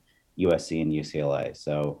on USC and UCLA.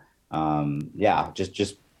 So,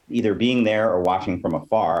 just either being there or watching from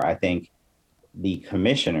afar, I think the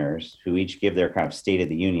commissioners who each give their kind of State of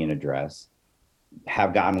the Union address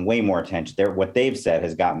have gotten way more attention. What they've said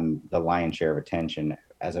has gotten the lion's share of attention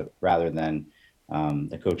rather than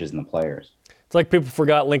the coaches and the players. It's like people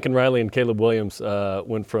forgot Lincoln Riley and Caleb Williams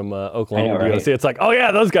went from Oklahoma to USC. It's like, oh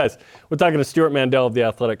yeah, those guys. We're talking to Stuart Mandel of The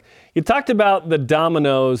Athletic. You talked about the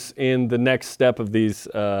dominoes in the next step of these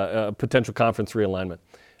potential conference realignment.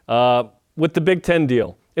 With the Big Ten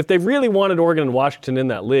deal, if they really wanted Oregon and Washington in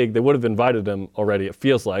that league, they would have invited them already, it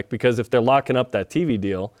feels like, because if they're locking up that TV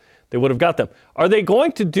deal, they would have got them. Are they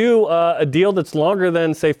going to do a deal that's longer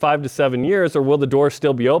than, say, 5 to 7 years, or will the door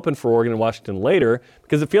still be open for Oregon and Washington later?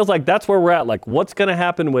 Because it feels like that's where we're at. Like, what's going to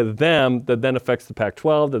happen with them that then affects the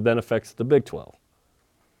Pac-12, that then affects the Big 12?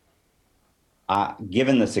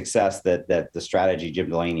 Given the success that the strategy Jim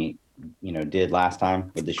Delaney, did last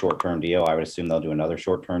time with the short-term deal, I would assume they'll do another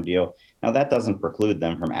short-term deal. Now, that doesn't preclude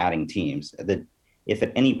them from adding teams. If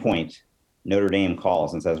at any point Notre Dame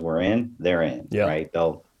calls and says we're in, they're in, right?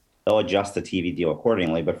 They'll adjust the TV deal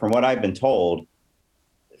accordingly. But from what I've been told,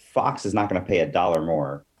 Fox is not going to pay $1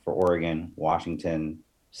 more for Oregon, Washington,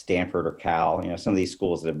 Stanford, or Cal, some of these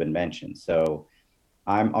schools that have been mentioned. So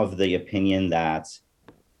I'm of the opinion that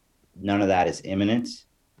none of that is imminent.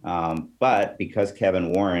 But because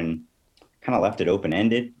Kevin Warren kind of left it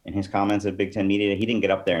open-ended in his comments at Big Ten Media, he didn't get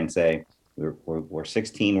up there and say, we're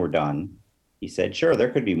 16, we're done. He said, sure, there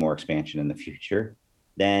could be more expansion in the future.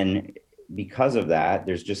 Then because of that,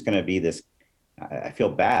 there's just going to be this, I feel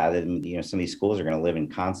bad that, some of these schools are going to live in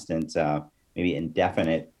constant, maybe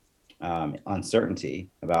indefinite uncertainty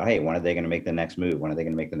about, hey, when are they going to make the next move? When are they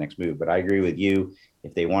going to make the next move? But I agree with you.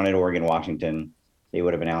 If they wanted Oregon, Washington, they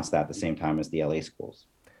would have announced that at the same time as the LA schools.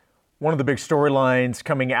 One of the big storylines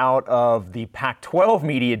coming out of the Pac-12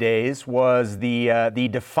 media days was the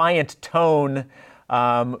defiant tone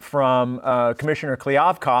from Commissioner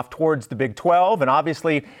Kliavkoff towards the Big 12. And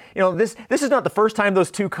obviously, this is not the first time those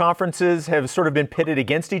two conferences have sort of been pitted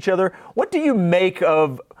against each other. What do you make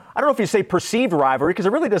of, I don't know if you say perceived rivalry, because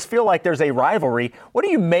it really does feel like there's a rivalry. What do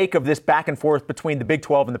you make of this back and forth between the Big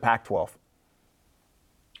 12 and the Pac-12?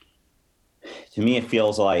 To me, it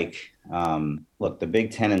feels like, look, the Big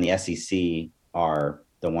Ten and the SEC are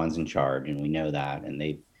the ones in charge, and we know that, and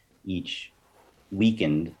they've each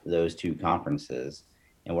weakened those two conferences.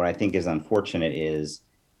 And what I think is unfortunate is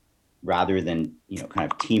rather than,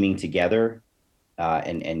 kind of teaming together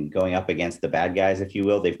and going up against the bad guys, if you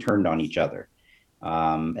will, they've turned on each other.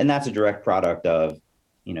 And that's a direct product of,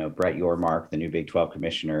 Brett Yormark, the new Big 12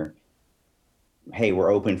 commissioner. Hey,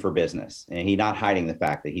 we're open for business. And he's not hiding the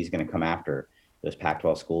fact that he's going to come after those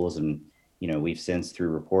Pac-12 schools. And, we've since through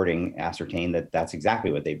reporting ascertained that that's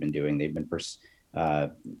exactly what they've been doing. They've been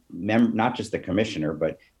not just the commissioner,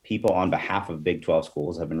 but people on behalf of Big 12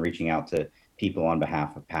 schools have been reaching out to people on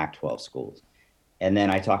behalf of Pac-12 schools. And then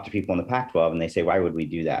I talk to people in the Pac-12 and they say, why would we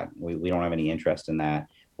do that? We don't have any interest in that.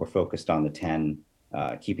 We're focused on the 10,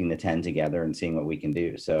 keeping the 10 together and seeing what we can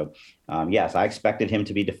do. So yes, I expected him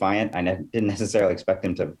to be defiant. I didn't necessarily expect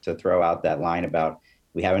him to throw out that line about,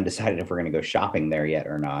 we haven't decided if we're going to go shopping there yet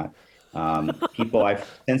or not.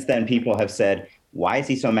 Since then, people have said, why is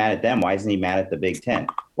he so mad at them? Why isn't he mad at the Big Ten?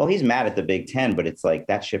 Well, he's mad at the Big Ten, but it's like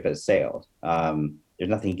that ship has sailed. There's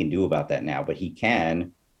nothing he can do about that now, but he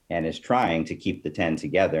can and is trying to keep the 10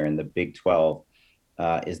 together. And the Big 12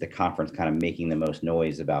 is the conference kind of making the most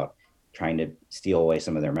noise about trying to steal away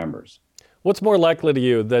some of their members. What's more likely to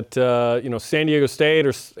you, that San Diego State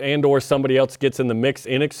or somebody else gets in the mix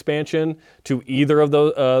in expansion to either of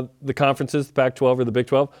the conferences, the Pac-12 or the Big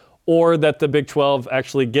 12, or that the Big 12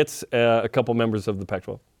 actually gets a couple members of the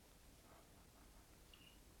Pac-12?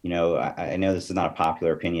 I know this is not a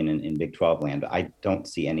popular opinion in Big 12 land, but I don't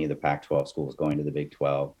see any of the Pac-12 schools going to the Big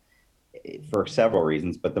 12 for several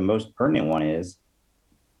reasons. But the most pertinent one is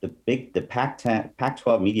the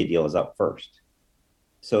Pac-12 media deal is up first.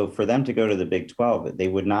 So for them to go to the Big 12, they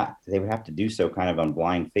would have to do so kind of on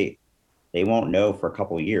blind faith. They won't know for a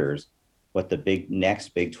couple of years what the next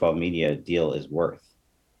Big 12 media deal is worth.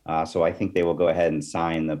 So I think they will go ahead and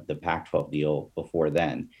sign the Pac-12 deal before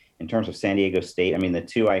then. In terms of San Diego State, I mean, the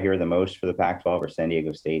two I hear the most for the Pac-12 are San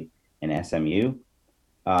Diego State and SMU.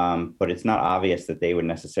 But it's not obvious that they would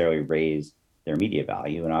necessarily raise their media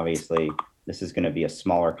value. And obviously, this is going to be a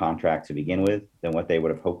smaller contract to begin with than what they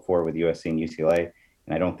would have hoped for with USC and UCLA.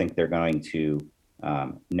 And I don't think they're going to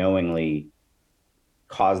knowingly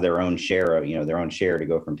cause their own share to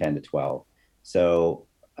go from 10 to 12. So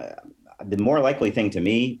the more likely thing to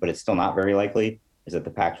me, but it's still not very likely, is that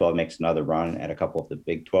the Pac-12 makes another run at a couple of the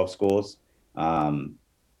Big 12 schools.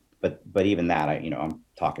 But even that, I'm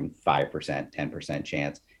talking 5%, 10%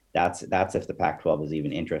 chance. That's if the Pac-12 is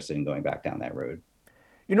even interested in going back down that road.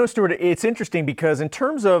 You know, Stuart, it's interesting because in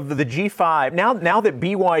terms of the G5, now that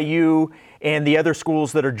BYU and the other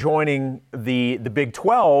schools that are joining the Big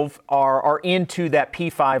 12 are into that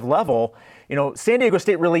P5 level, you know, San Diego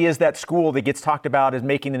State really is that school that gets talked about as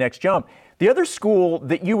making the next jump. The other school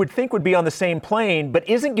that you would think would be on the same plane but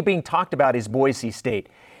isn't being talked about is Boise State.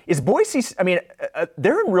 Is Boise, I mean,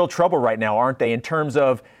 they're in real trouble right now, aren't they, in terms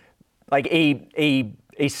of like a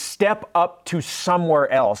step up to somewhere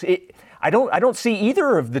else? I don't see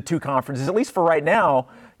either of the two conferences, at least for right now,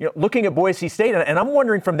 you know, looking at Boise State, and I'm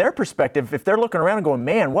wondering from their perspective if they're looking around and going,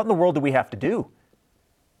 man, what in the world do we have to do?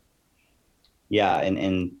 Yeah,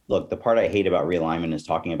 and look, the part I hate about realignment is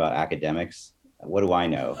talking about academics. What do I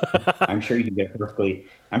know? I'm sure you can get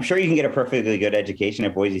a perfectly good education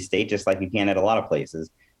at Boise State, just like you can at a lot of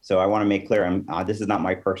places. So I want to make clear, this is not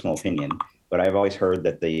my personal opinion, but I've always heard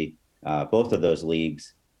that the both of those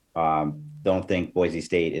leagues don't think Boise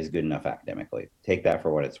State is good enough academically. Take that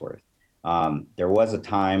for what it's worth. There was a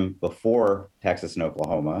time before Texas and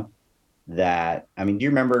Oklahoma that, I mean, do you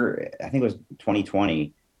remember, I think it was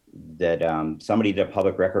 2020, that somebody did a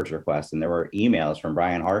public records request, and there were emails from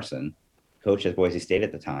Brian Harsin, coach at Boise State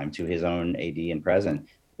at the time, to his own AD and president,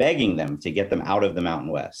 begging them to get them out of the Mountain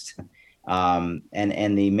West. And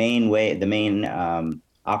the main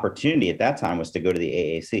opportunity at that time was to go to the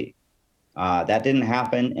AAC. That didn't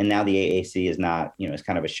happen, and now the AAC is not, you know, it's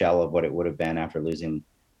kind of a shell of what it would have been after losing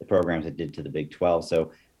the programs it did to the Big 12.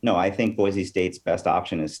 So, no, I think Boise State's best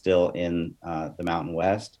option is still in the Mountain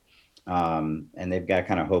West, and they've got to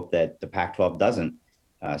kind of hope that the Pac-12 doesn't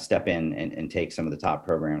step in and take some of the top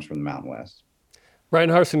programs from the Mountain West. Brian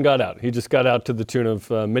Harsin got out. He just got out to the tune of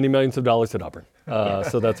many millions of dollars at Auburn.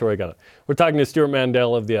 So that's where he got it. We're talking to Stuart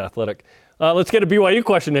Mandel of The Athletic. Let's get a BYU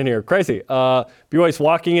question in here. Crazy. BYU's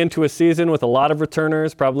walking into a season with a lot of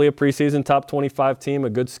returners, probably a preseason top 25 team, a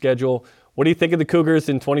good schedule. What do you think of the Cougars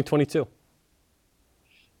in 2022?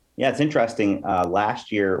 Yeah, it's interesting.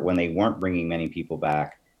 Last year, when they weren't bringing many people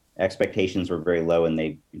back, expectations were very low and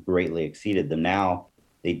they greatly exceeded them. Now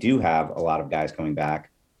they do have a lot of guys coming back,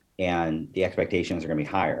 and the expectations are going to be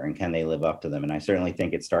higher. And can they live up to them? And I certainly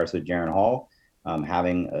think it starts with Jaren Hall,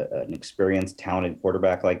 having an experienced, talented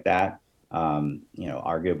quarterback like that. You know,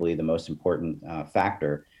 arguably the most important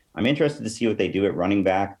factor. I'm interested to see what they do at running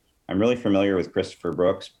back. I'm really familiar with Christopher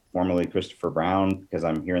Brooks, formerly Christopher Brown, because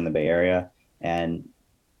I'm here in the Bay Area, and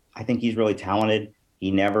I think he's really talented.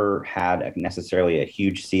 He never had necessarily a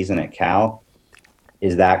huge season at Cal.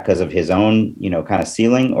 Is that because of his own, you know, kind of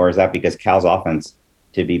ceiling, or is that because Cal's offense,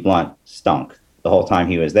 to be blunt, stunk the whole time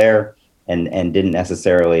he was there and didn't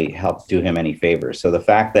necessarily help do him any favors? So the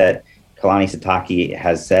fact that Kalani Sitake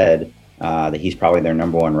has said that he's probably their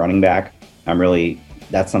number one running back,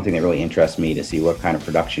 that's something that really interests me, to see what kind of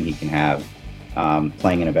production he can have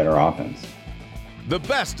playing in a better offense. The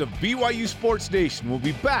best of BYU Sports Nation will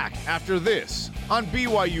be back after this on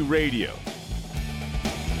BYU Radio.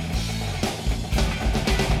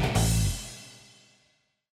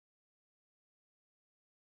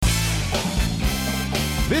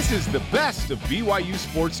 This is the best of BYU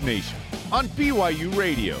Sports Nation on BYU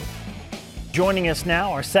Radio. Joining us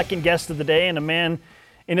now, our second guest of the day, and a man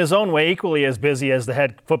in his own way equally as busy as the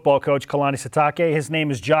head football coach, Kalani Sitake. His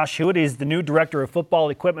name is Josh Hewitt. He's the new director of football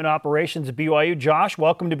equipment operations at BYU. Josh,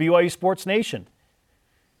 welcome to BYU Sports Nation.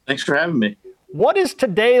 Thanks for having me. What is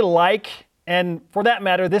today like, and for that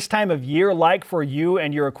matter, this time of year like for you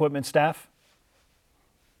and your equipment staff?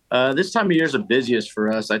 This time of year is the busiest for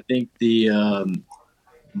us. I think the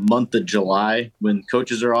month of July, when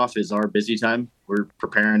coaches are off, is our busy time. We're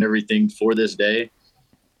preparing everything for this day,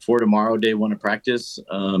 for tomorrow, day one of practice,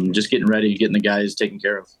 just getting ready, getting the guys taken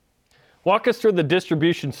care of. Walk us through the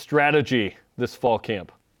distribution strategy this fall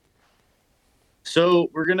camp. So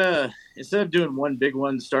we're going to, instead of doing one big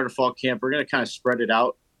one to start a fall camp, we're going to kind of spread it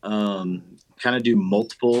out, kind of do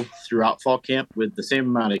multiple throughout fall camp with the same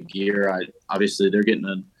amount of gear. Obviously, they're getting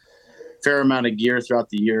a fair amount of gear throughout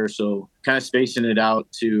the year, so kind of spacing it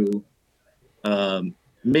out to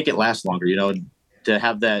make it last longer, you know, to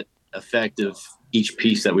have that effect of each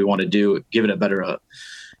piece that we want to do, give it a better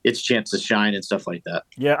its chance to shine and stuff like that.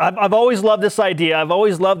 Yeah, I've always loved this idea. I've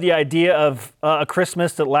always loved the idea of a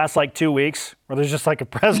Christmas that lasts like 2 weeks, where there's just like a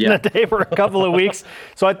present a day for a couple of weeks.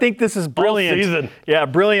 So I think this is brilliant. All season. Yeah,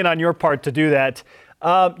 brilliant on your part to do that.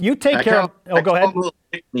 You take care of. Oh, go ahead.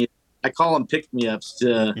 I call them pick-me-ups.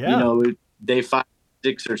 You know, day 5,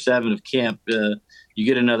 6, or 7 of camp, you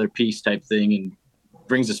get another piece type thing, and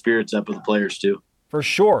brings the spirits up of the players too. For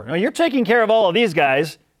sure. Now you're taking care of all of these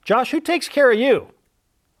guys. Josh, who takes care of you?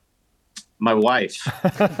 My wife.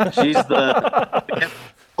 She's all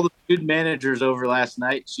the good managers over last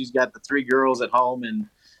night. She's got the 3 girls at home, and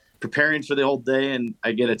preparing for the whole day, and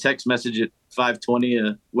I get a text message at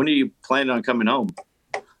 5:20. When are you planning on coming home?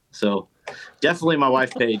 So definitely my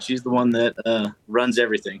wife, Paige. She's the one that runs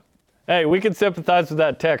everything. Hey, we can sympathize with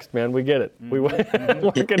that text, man. We get it. We working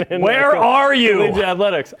in. Where are you? Collegiate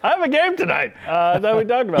athletics. I have a game tonight. That we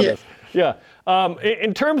talked about this. Yeah.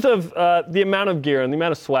 In terms of the amount of gear and the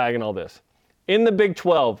amount of swag and all this, in the Big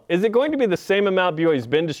 12, is it going to be the same amount BYU's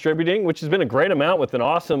been distributing, which has been a great amount with an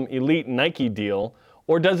awesome elite Nike deal,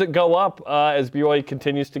 or does it go up as BYU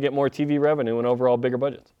continues to get more TV revenue and overall bigger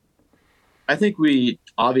budgets? I think we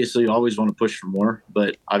obviously always want to push for more,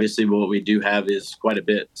 but obviously what we do have is quite a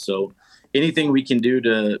bit. So anything we can do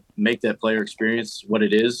to make that player experience what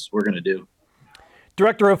it is, we're going to do.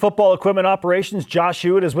 Director of Football Equipment Operations, Josh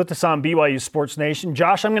Hewitt, is with us on BYU Sports Nation.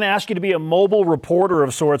 Josh, I'm going to ask you to be a mobile reporter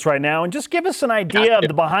of sorts right now and just give us an idea of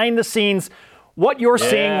the behind the scenes, what you're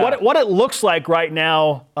seeing, what it looks like right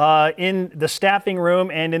now in the staffing room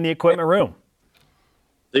and in the equipment room.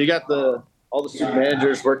 So you got all the student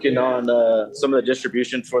managers working on some of the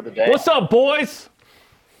distribution for the day. What's up, boys?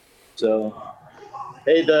 So,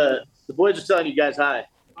 hey, the boys are telling you guys hi.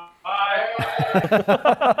 Hi.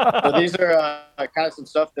 So these are kind of some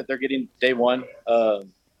stuff that they're getting day one.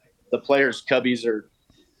 The players' cubbies are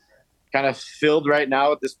kind of filled right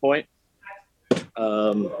now at this point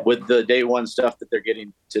with the day one stuff that they're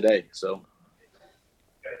getting today. So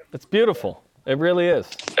it's beautiful. It really is.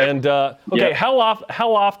 And how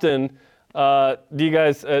often do you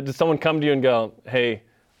guys? Does someone come to you and go, "Hey,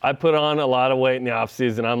 I put on a lot of weight in the off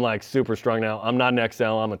season. I'm like super strong now. I'm not an XL.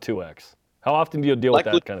 I'm a 2X." How often do you deal with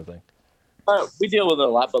that kind of thing? We deal with it a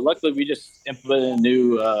lot, but luckily we just implemented a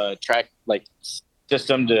new track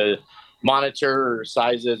system to monitor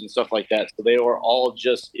sizes and stuff like that. So they were all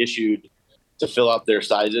just issued to fill out their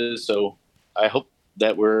sizes. So I hope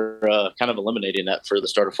that we're kind of eliminating that for the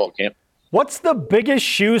start of fall camp. What's the biggest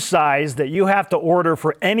shoe size that you have to order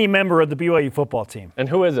for any member of the BYU football team? And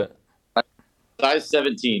who is it? Size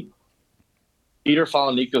 17. Peter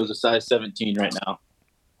Falanico is a size 17 right now.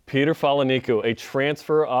 Peter Falanico, a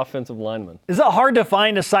transfer offensive lineman. Is it hard to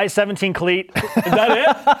find a size 17 cleat? Is that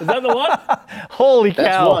it? Is that the one? Holy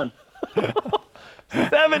cow. That's one.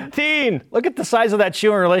 17. Look at the size of that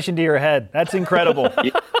shoe in relation to your head. That's incredible.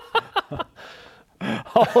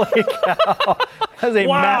 Holy cow. That's a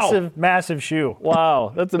massive, massive shoe.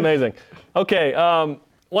 Wow, that's amazing. Okay,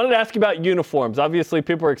 wanted to ask you about uniforms. Obviously,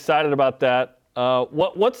 people are excited about that.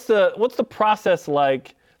 What's the process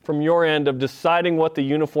like from your end of deciding what the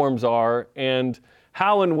uniforms are, and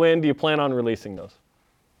how and when do you plan on releasing those?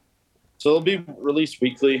 So they'll be released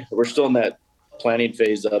weekly. We're still in that planning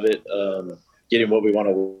phase of it, getting what we want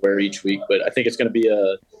to wear each week. But I think it's going to be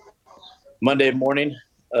a Monday morning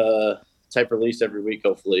type release every week,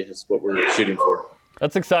 hopefully. That's what we're shooting for.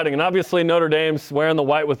 That's exciting. And obviously Notre Dame's wearing the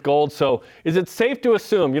white with gold. So is it safe to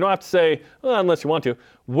assume, you don't have to say, unless you want to,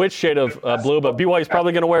 which shade of blue, but BYU's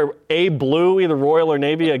probably going to wear a blue, either Royal or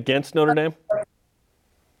Navy, against Notre Dame?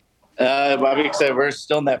 Like I said, we're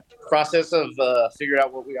still in that process of figuring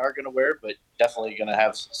out what we are going to wear, but definitely going to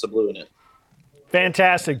have some blue in it.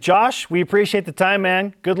 Fantastic. Josh, we appreciate the time,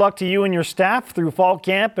 man. Good luck to you and your staff through fall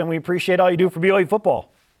camp, and we appreciate all you do for BYU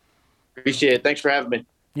football. Appreciate it. Thanks for having me.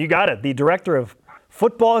 You got it. The Director of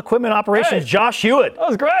Football Equipment Operations, Josh Hewitt. That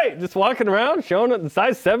was great. Just walking around, showing it the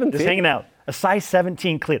size 17. Just hanging out. A size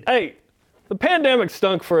 17 cleat. Hey, the pandemic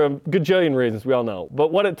stunk for a gajillion reasons, we all know.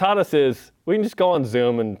 But what it taught us is we can just go on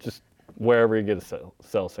Zoom and just wherever you get a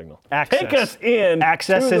cell signal. Access. Take us in.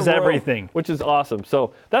 Access is everything. Which is awesome.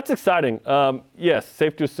 So that's exciting. Yes,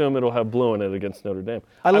 safe to assume it'll have blue in it against Notre Dame.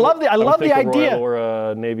 I love the idea. Royal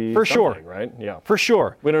or Navy. For sure. Right? Yeah. For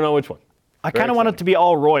sure. We don't know which one. I kind of want it to be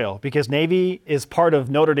all Royal because Navy is part of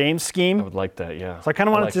Notre Dame's scheme. I would like that, yeah. So I kind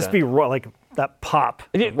of want it to just be like that pop,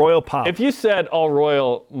 Royal pop. If you said all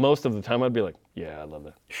Royal most of the time, I'd be like, yeah, I love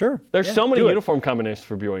that. Sure. There's so many uniform combinations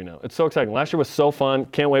for BYU now. It's so exciting. Last year was so fun.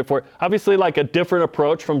 Can't wait for it. Obviously, like a different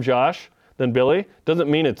approach from Josh than Billy doesn't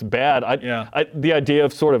mean it's bad. The idea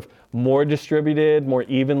of sort of more distributed, more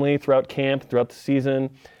evenly throughout camp, throughout the season.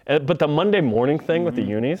 But the Monday morning thing with the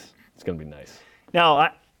unis, it's going to be nice.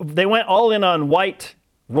 Now, they went all in on white,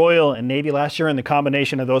 Royal, and Navy last year in the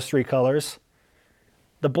combination of those three colors.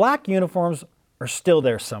 The black uniforms are still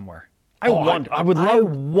there somewhere. I wonder. I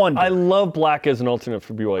love black as an alternate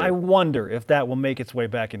for BYU. I wonder if that will make its way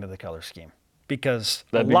back into the color scheme because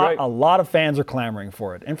a great. lot of fans are clamoring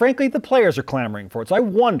for it. And frankly, the players are clamoring for it. So I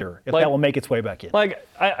wonder if that will make its way back in. Like,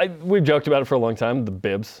 we've joked about it for a long time, the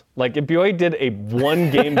bibs. Like, if BYU did a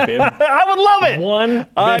one-game bib. I would love it.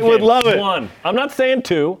 I would love it. One. I'm not saying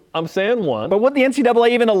two. I'm saying one. But would the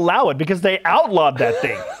NCAA even allow it? Because they outlawed that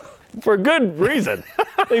thing. for good reason.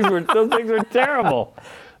 Those things are terrible.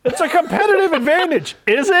 It's a competitive advantage,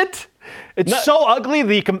 is it? It's so ugly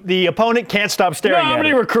the opponent can't stop staring You know how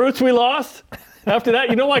many recruits we lost after that?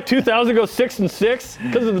 You know why 2000 goes 6-6?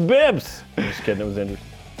 Because of the bibs. I'm just kidding, it was injured.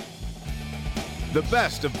 The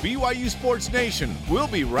best of BYU Sports Nation. We'll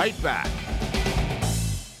be right back.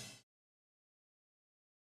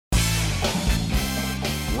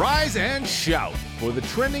 Rise and shout for the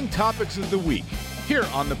trending topics of the week here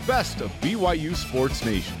on the best of BYU Sports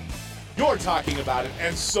Nation. You're talking about it,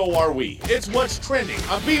 and so are we. It's what's trending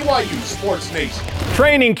on BYU Sports Nation.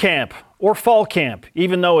 Training camp or fall camp,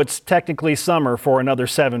 even though it's technically summer for another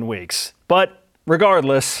 7 weeks. But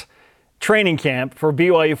regardless, training camp for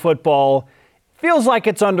BYU football feels like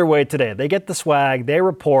it's underway today. They get the swag, they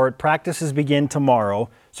report, practices begin tomorrow.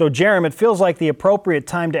 So, Jerem, it feels like the appropriate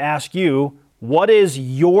time to ask you, what is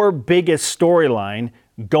your biggest storyline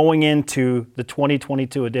going into the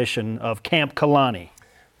 2022 edition of Camp Kalani?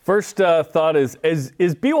 First thought is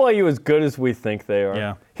BYU as good as we think they are?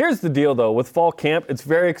 Yeah. Here's the deal, though. With fall camp, it's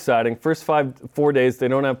very exciting. First 4 days, they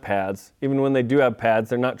don't have pads. Even when they do have pads,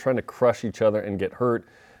 they're not trying to crush each other and get hurt.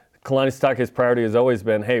 Kalani Sitake's priority has always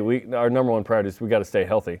been, hey, our number one priority is we got to stay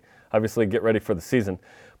healthy. Obviously, get ready for the season.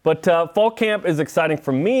 But fall camp is exciting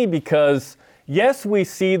for me because, yes, we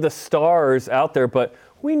see the stars out there, but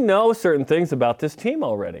we know certain things about this team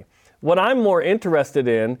already. What I'm more interested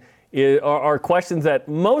in are questions that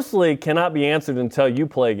mostly cannot be answered until you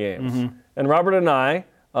play games. Mm-hmm. And Robert and I,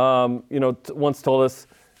 once told us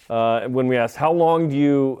when we asked, how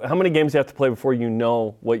many games do you have to play before you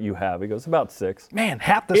know what you have? He goes, about 6. Man,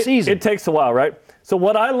 half the season. It takes a while, right? So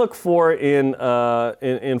what I look for in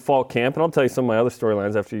fall camp, and I'll tell you some of my other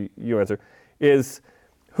storylines after you answer, is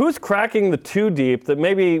who's cracking the 2 deep that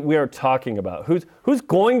maybe we aren't talking about? Who's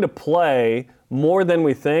going to play more than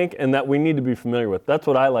we think and that we need to be familiar with? That's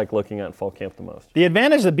what I like looking at in fall camp the most. The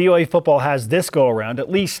advantage that BYU football has this go around, at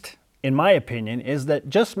least in my opinion, is that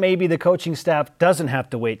just maybe the coaching staff doesn't have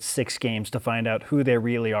to wait 6 games to find out who they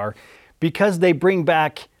really are, because they bring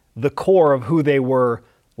back the core of who they were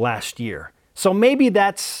last year. So maybe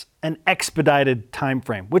that's an expedited time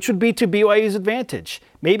frame, which would be to BYU's advantage.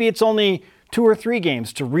 Maybe it's only 2 or 3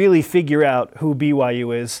 games to really figure out who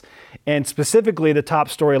BYU is, and specifically the top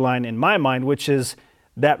storyline in my mind, which is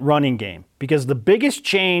that running game. Because the biggest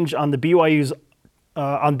change on BYU's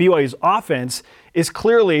offense is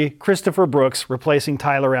clearly Christopher Brooks replacing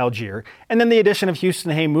Tyler Algier, and then the addition of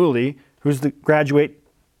Houston Heimuli, who's the graduate,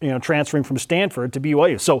 transferring from Stanford to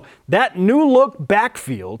BYU. So that new look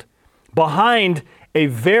backfield behind a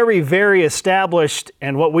very, very established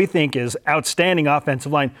and what we think is outstanding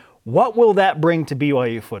offensive line, what will that bring to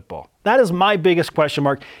BYU football? That is my biggest question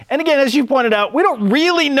mark. And again, as you pointed out, we don't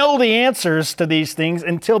really know the answers to these things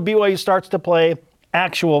until BYU starts to play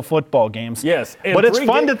actual football games. Yes. But it's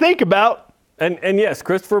fun to think about. And yes,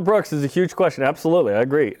 Christopher Brooks is a huge question. Absolutely, I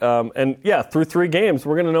agree. And yeah, through 3 games,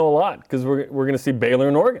 we're going to know a lot because we're going to see Baylor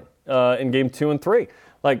and Oregon in game 2 and 3.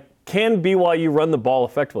 Like, can BYU run the ball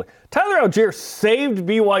effectively? Tyler Algier saved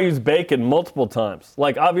BYU's bacon multiple times.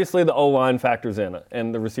 Like, obviously the O-line factors in it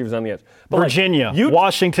and the receivers on the edge. But Virginia,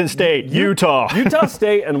 Washington State, Utah. Utah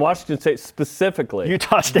State and Washington State specifically.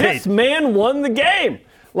 Utah State. This man won the game.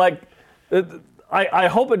 Like, I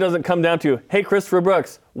hope it doesn't come down to, hey, Christopher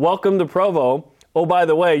Brooks, welcome to Provo. Oh, by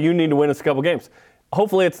the way, you need to win us a couple games.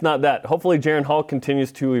 Hopefully it's not that. Hopefully Jaren Hall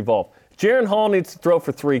continues to evolve. Jaren Hall needs to throw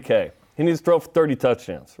for 3K. He needs to throw for 30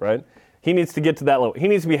 touchdowns, right? He needs to get to that level. He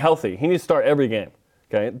needs to be healthy. He needs to start every game,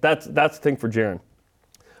 okay? That's the thing for Jaren.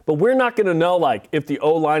 But we're not going to know, like, if the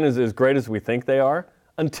O-line is as great as we think they are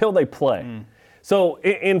until they play. So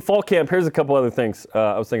in fall camp, here's a couple other things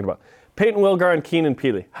I was thinking about. Peyton Wilgar and Keenan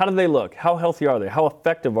Peely, how do they look? How healthy are they? How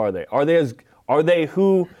effective are they? Are they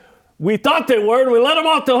who we thought they were and we let them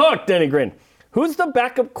off the hook, Denny Green? Who's the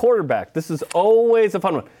backup quarterback? This is always a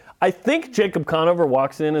fun one. I think Jacob Conover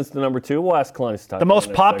walks in as the number 2. We'll ask Kalani Sitake. The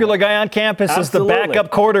most popular guy on campus is the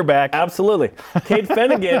backup quarterback. Absolutely. Cade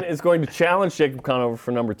Fennegan is going to challenge Jacob Conover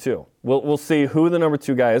for number 2. We'll see who the number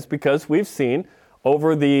 2 guy is, because we've seen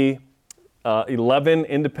over the 11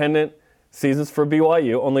 independent seasons for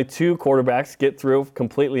BYU, only 2 quarterbacks get through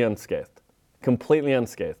completely unscathed. Completely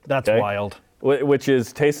unscathed. That's wild. Which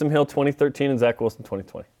is Taysom Hill 2013 and Zach Wilson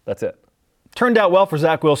 2020. That's it. Turned out well for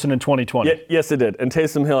Zach Wilson in 2020. Yes, it did. And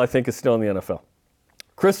Taysom Hill, I think, is still in the NFL.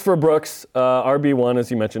 Christopher Brooks, RB1,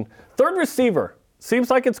 as you mentioned. 3rd receiver. Seems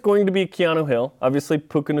like it's going to be Keanu Hill. Obviously,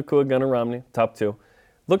 Puka Nacua, Gunnar Romney, top 2.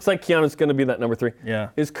 Looks like Keanu's going to be that number 3. Yeah.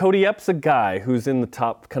 Is Cody Epps a guy who's in the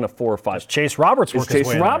top kind of 4 or 5? Does Chase Roberts work his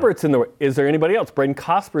way in there? Is there anybody else? Braden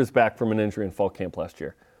Cosper is back from an injury in fall camp last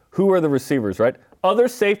year. who are the receivers, right? Other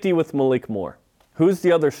safety with Malik Moore. Who's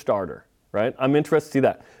the other starter, right? I'm interested to see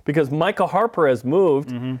that because Micah Harper has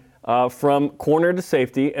moved from corner to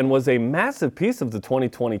safety and was a massive piece of the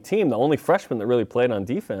 2020 team, the only freshman that really played on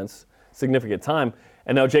defense significant time.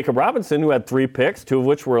 And now Jacob Robinson, who had 3 picks, 2 of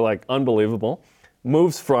which were like unbelievable,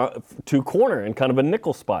 moves to corner in kind of a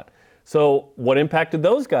nickel spot. So what impact did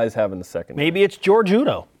those guys have in the second? Maybe it's George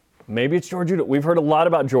Udo. Maybe it's George Udo. We've heard a lot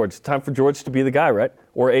about George. It's time for George to be the guy, right?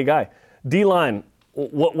 Or a guy. D-line,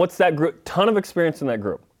 what's that group? Ton of experience in that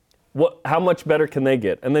group. How much better can they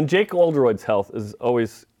get? And then Jake Oldroyd's health is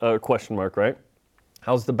always a question mark, right?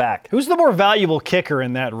 How's the back? Who's the more valuable kicker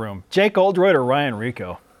in that room, Jake Oldroyd or Ryan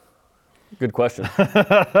Rico? Good question.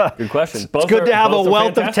 Good question. It's good to have a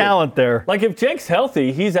wealth of talent there. Like if Jake's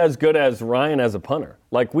healthy, he's as good as Ryan as a punter.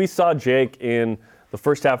 Like we saw Jake in the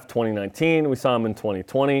first half of 2019. We saw him in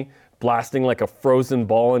 2020 blasting like a frozen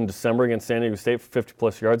ball in December against San Diego State for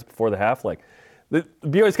 50-plus yards before the half. Like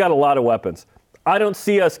BYU's got a lot of weapons. I don't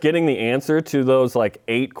see us getting the answer to those like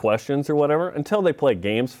 8 questions or whatever until they play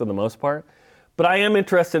games for the most part. But I am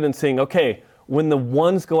interested in seeing, okay, when the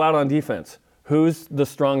ones go out on defense, who's the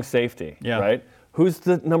strong safety, right? Who's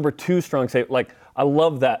the number 2 strong safety? Like, I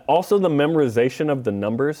love that. Also, the memorization of the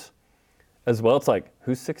numbers as well. It's like,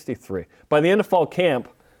 who's 63? By the end of fall camp,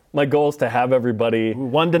 my goal is to have everybody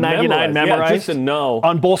 1 to 99 memorized. Yeah, just to know.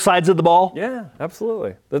 On both sides of the ball? Yeah,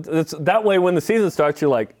 absolutely. That way, when the season starts, you're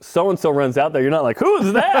like, so-and-so runs out there. You're not like, who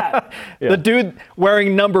is that? The dude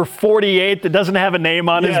wearing number 48 that doesn't have a name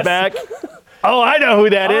on his back. Oh, I know who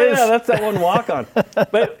that is. Yeah, that's that one walk-on.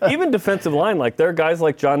 But even defensive line, like there are guys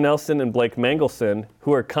like John Nelson and Blake Mangelson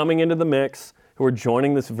who are coming into the mix, who are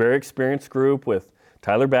joining this very experienced group with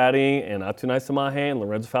Tyler Batty and Atunai Samaje and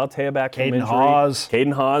Lorenzo Fautea back from injury.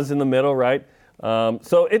 Caden Hawes in the middle, right?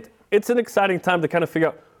 So it's an exciting time to kind of figure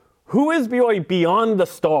out who is BYU beyond the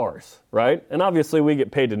stars, right? And obviously we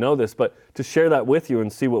get paid to know this, but to share that with you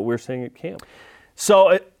and see what we're seeing at camp.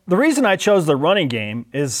 So the reason I chose the running game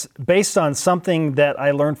is based on something that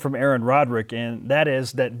I learned from Aaron Roderick, and that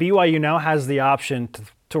is that BYU now has the option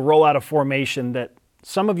to roll out a formation that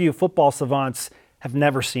some of you football savants have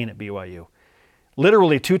never seen at BYU.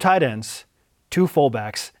 Literally 2 tight ends, 2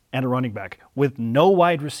 fullbacks, and a running back with no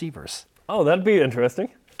wide receivers. Oh, that'd be interesting.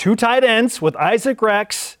 2 tight ends with Isaac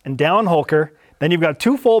Rex and Dallin Holker. Then you've got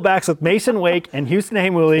 2 fullbacks with Mason Wake and Houston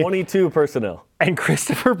Heimuli. 22 personnel. And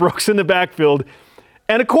Christopher Brooks in the backfield.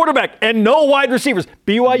 And a quarterback and no wide receivers.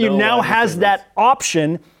 BYU now has that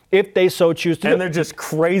option if they so choose to. And they're just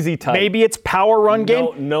crazy tight. Maybe it's power run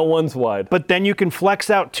game. No one's wide. But then you can flex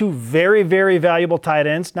out 2 very, very valuable tight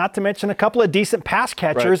ends, not to mention a couple of decent pass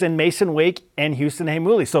catchers in Mason Wake and Houston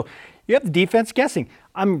Heimuli. So you have the defense guessing.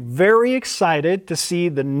 I'm very excited to see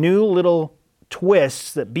the new little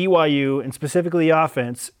twists that BYU, and specifically the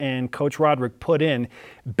offense, and Coach Roderick put in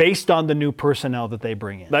based on the new personnel that they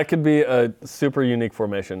bring in. That could be a super unique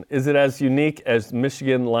formation. Is it as unique as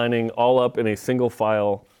Michigan lining all up in a single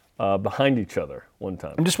file behind each other one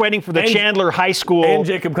time? I'm just waiting for the Chandler High School. And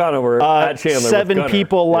Jacob Conover at Chandler. 7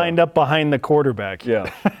 people lined up behind the quarterback. Yeah.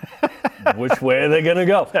 Which way are they going to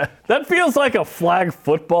go? That feels like a flag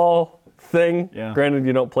football thing. Yeah. Granted,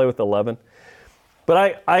 you don't play with 11.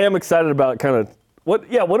 But I am excited about kind of what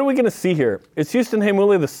are we going to see here? Is Houston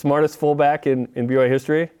Heimuli the smartest fullback in BYU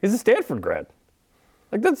history? He's a Stanford grad.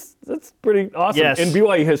 Like that's pretty awesome in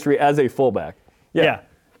BYU history as a fullback. Yeah.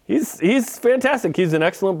 He's fantastic. He's an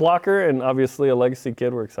excellent blocker and obviously a legacy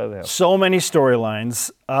kid we're excited to have. So many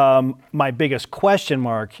storylines. My biggest question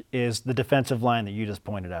mark is the defensive line that you just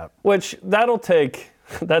pointed out. Which that's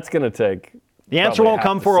going to take. The answer won't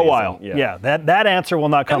come for a while. Yeah, that answer will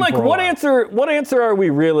not come for a while. What answer are we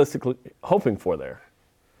realistically hoping for there?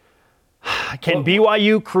 Can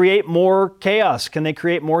BYU create more chaos? Can they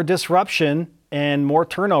create more disruption and more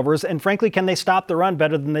turnovers? And frankly, can they stop the run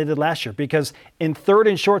better than they did last year? Because in 3rd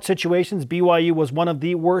and short situations, BYU was one of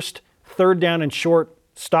the worst 3rd down and short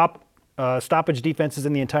stoppage defenses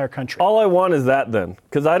in the entire country. All I want is that then,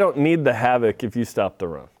 because I don't need the havoc if you stop the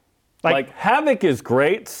run. Like havoc is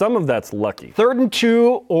great. Some of that's lucky. 3rd and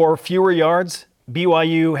 2 or fewer yards,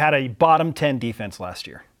 BYU had a bottom 10 defense last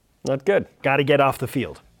year. Not good. Got to get off the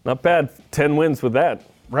field. Not bad. 10 wins with that.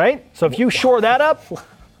 Right? So if you shore that up,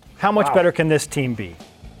 how much better can this team be?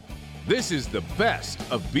 This is the best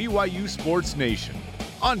of BYU Sports Nation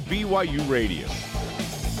on BYU Radio.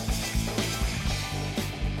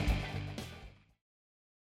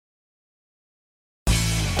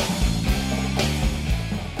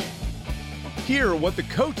 Hear what the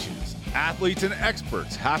coaches, athletes, and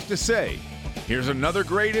experts have to say. Here's another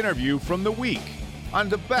great interview from the week on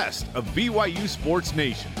the best of BYU Sports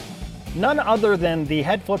Nation. None other than the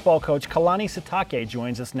head football coach, Kalani Sitake,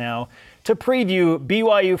 joins us now to preview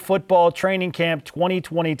BYU football training camp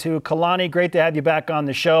 2022. Kalani, great to have you back on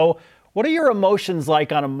the show. What are your emotions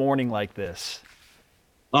like on a morning like this?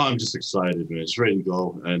 Oh, I'm just excited, man. It's ready to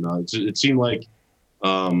go. And it seemed like,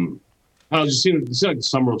 it seemed like the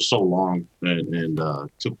summer was so long and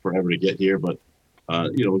took forever to get here. But,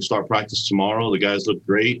 we start practice tomorrow. The guys look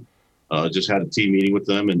great. Just had a team meeting with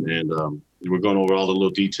them, and we're going over all the little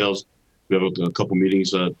details. We have a couple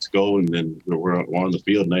meetings to go, and then we're on the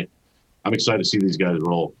field. And I'm excited to see these guys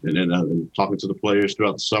roll. And talking to the players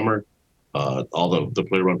throughout the summer, all the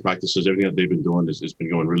player run practices, everything that they've been doing has been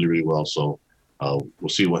going really, really well. So we'll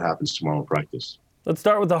see what happens tomorrow in practice. Let's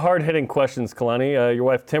start with the hard-hitting questions, Kalani. Your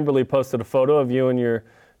wife Timberly posted a photo of you and your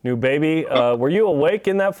new baby. Were you awake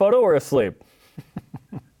in that photo or asleep?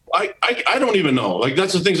 I don't even know. Like,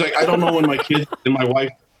 that's the things. Like, I don't know when my kids and my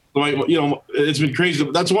wife. It's been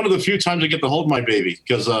crazy. That's one of the few times I get to hold my baby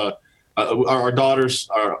because our daughters,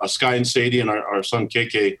 Sky and Sadie, and our son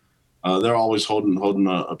KK, they're always holding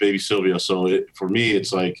a baby Sylvia. So for me,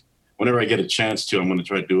 it's like whenever I get a chance to, I'm going to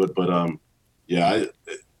try to do it. But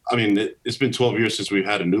it's been 12 years since we've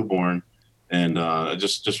had a newborn, and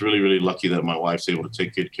just really, really lucky that my wife's able to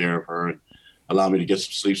take good care of her and allow me to get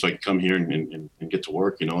some sleep so I can come here and get to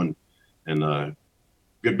work, and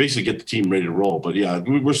basically get the team ready to roll. But yeah,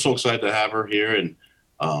 we're so excited to have her here, and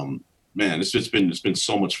man, it's been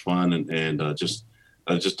so much fun, and it just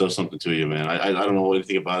does something to you, man. I don't know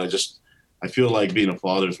anything about it. I feel like being a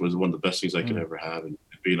father was one of the best things I could ever have, and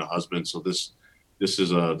being a husband. So this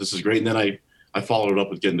is great. And then I followed it up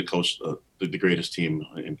with getting to coach the greatest team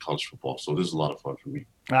in college football. So this is a lot of fun for me.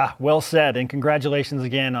 Well said, and congratulations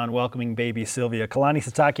again on welcoming baby Sylvia. Kalani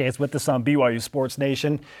Sitake is with us on BYU Sports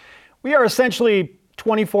Nation. We are essentially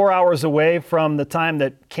 24 hours away from the time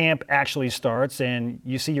that camp actually starts, and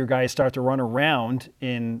you see your guys start to run around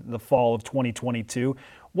in the fall of 2022.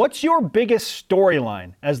 What's your biggest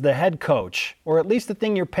storyline as the head coach, or at least the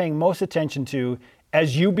thing you're paying most attention to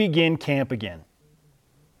as you begin camp again?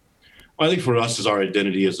 I think for us is our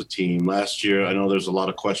identity as a team. Last year, I know there's a lot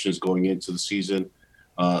of questions going into the season.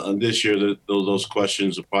 And this year, those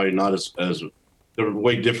questions are probably not as they're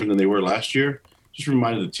way different than they were last year. Just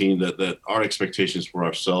reminded the team that our expectations for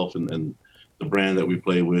ourselves and the brand that we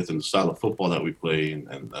play with and the style of football that we play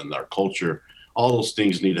and our culture, all those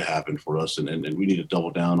things need to happen for us. And we need to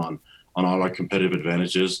double down on all our competitive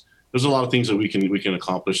advantages. There's a lot of things that we can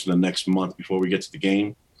accomplish in the next month before we get to the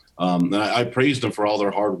game. And I praise them for all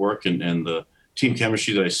their hard work and the team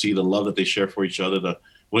chemistry that I see, the love that they share for each other, the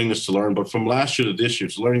willingness to learn. But from last year to this year,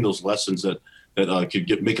 it's learning those lessons that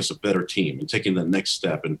could make us a better team and taking the next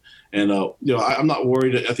step. And I'm not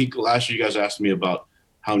worried. I think last year you guys asked me about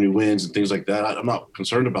how many wins and things like that. I'm not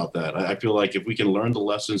concerned about that. I feel like if we can learn the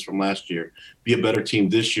lessons from last year, be a better team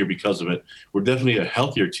this year because of it, we're definitely a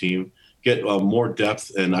healthier team, get more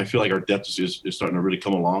depth. And I feel like our depth is starting to really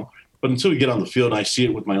come along. But until we get on the field and I see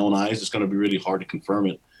it with my own eyes, it's going to be really hard to confirm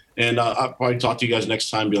it. And I'll probably talk to you guys next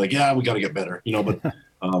time and be like, yeah, we got to get better, But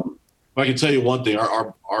if I can tell you one thing,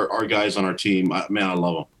 our guys on our team, man, I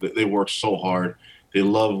love them. They work so hard. They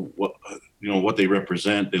love what they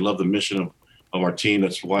represent. They love the mission of our team.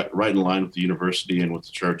 That's right in line with the university and with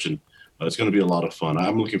the church. And it's going to be a lot of fun.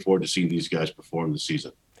 I'm looking forward to seeing these guys perform this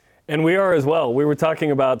season. And we are as well. We were talking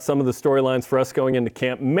about some of the storylines for us going into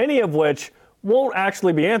camp, many of which won't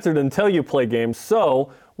actually be answered until you play games.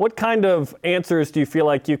 So what kind of answers do you feel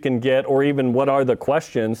like you can get, or even what are the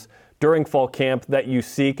questions during fall camp that you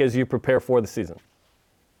seek as you prepare for the season?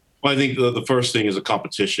 Well, I think the first thing is a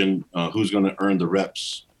competition. Who's going to earn the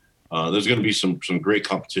reps? There's going to be some great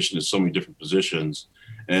competition in so many different positions.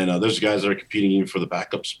 And there's guys that are competing even for the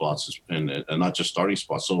backup spots and not just starting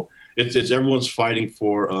spots. So it's everyone's fighting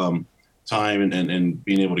for time and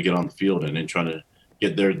being able to get on the field and then trying to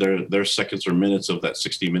get their seconds or minutes of that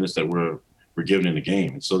 60 minutes that we're given in the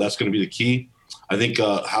game. And so that's going to be the key. I think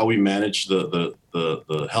how we manage the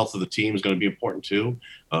health of the team is going to be important too.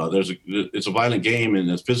 It's a violent game and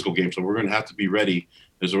it's a physical game, so we're going to have to be ready.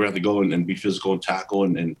 We're going to have to go and be physical and tackle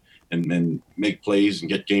and make plays and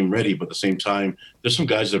get game ready. But at the same time, there's some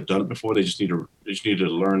guys that have done it before. They just need to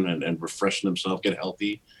learn and refresh themselves, get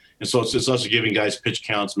healthy. And so it's us giving guys pitch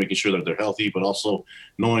counts, making sure that they're healthy, but also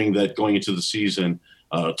knowing that going into the season,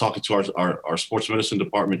 talking to our sports medicine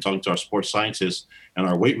department, talking to our sports scientists and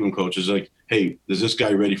our weight room coaches, like, hey, is this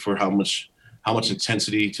guy ready for how much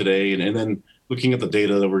intensity today? And then looking at the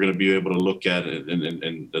data that we're going to be able to look at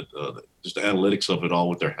and just the analytics of it all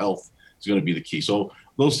with their health is going to be the key. So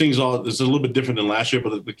those things it's a little bit different than last year,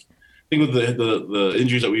 but think with the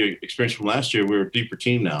injuries that we experienced from last year, we're a deeper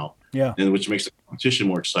team now. Yeah. And which makes the competition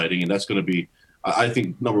more exciting. And that's going to be, I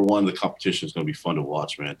think, number one, the competition is going to be fun to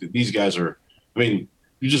watch, man. These guys are, I mean,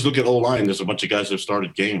 you just look at O-line, there's a bunch of guys that have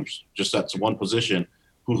started games. Just that's one position.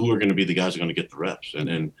 Who are going to be the guys who are going to get the reps?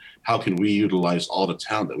 And how can we utilize all the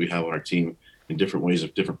talent that we have on our team in different ways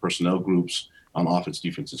of different personnel groups on offense,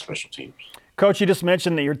 defense, and special teams? Coach, you just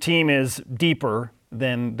mentioned that your team is deeper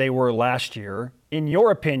than they were last year. In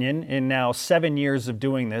your opinion, in now 7 years of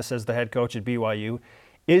doing this as the head coach at BYU,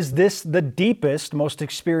 is this the deepest, most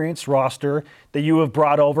experienced roster that you have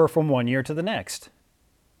brought over from one year to the next?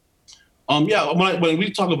 Yeah, when we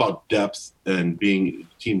talk about depth and team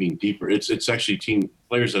being deeper, it's actually team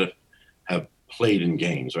players that have played in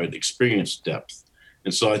games, right? Experienced depth.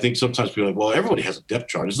 And so I think sometimes people are like, well, everybody has a depth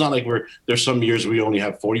chart. It's not like there's some years we only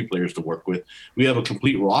have 40 players to work with. We have a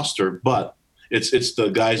complete roster, but it's the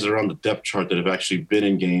guys that are on the depth chart that have actually been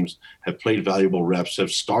in games, have played valuable reps,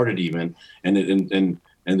 have started even, and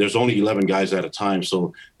there's only 11 guys at a time.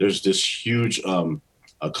 So there's this huge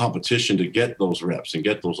competition to get those reps and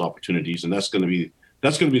get those opportunities, and that's going to be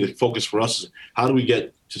the focus for us. How do we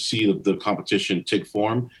get to see the competition take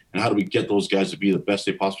form, and how do we get those guys to be the best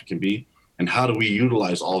they possibly can be, and how do we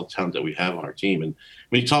utilize all the talent that we have on our team? And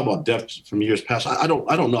when you talk about depth from years past, I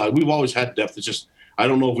don't know. We've always had depth. It's just I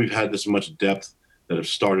don't know if we've had this much depth that have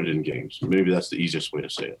started in games. Maybe that's the easiest way to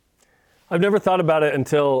say it. I've never thought about it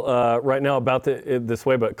until right now about this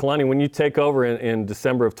way, but Kalani, when you take over in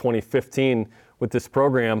December of 2015 with this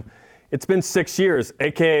program, it's been 6 years,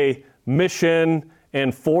 aka mission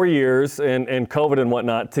and 4 years and COVID and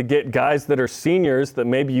whatnot, to get guys that are seniors that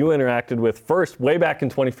maybe you interacted with first way back in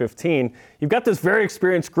 2015. You've got this very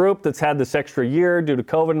experienced group that's had this extra year due to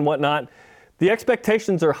COVID and whatnot. The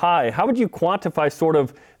expectations are high. How would you quantify sort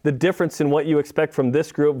of the difference in what you expect from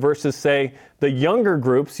this group versus, say, the younger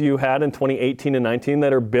groups you had in 2018 and 19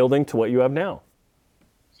 that are building to what you have now?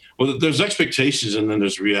 Well, there's expectations and then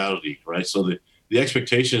there's reality, right? So the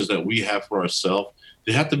expectations that we have for ourselves,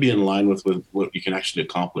 they have to be in line with what you can actually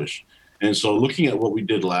accomplish. And so looking at what we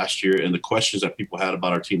did last year and the questions that people had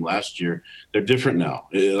about our team last year, they're different now.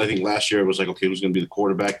 I think last year it was like, okay, who's going to be the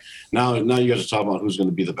quarterback? Now you guys are talking about who's going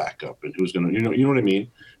to be the backup and who's going to, you know what I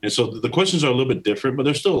mean? And so the questions are a little bit different, but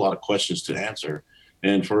there's still a lot of questions to answer.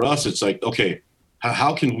 And for us, it's like, okay,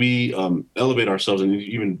 how can we elevate ourselves and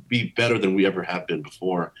even be better than we ever have been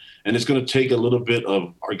before? And it's going to take a little bit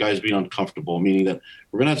of our guys being uncomfortable, meaning that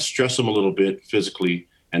we're going to have to stress them a little bit physically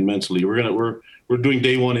and mentally. We're doing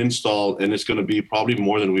day one install, and it's going to be probably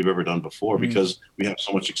more than we've ever done before because we have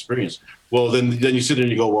so much experience. Well, then you sit there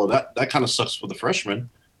and you go, well, that kind of sucks for the freshmen.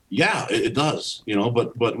 Yeah, it does,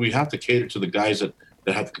 but we have to cater to the guys that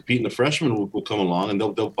have to compete, and the freshmen will come along and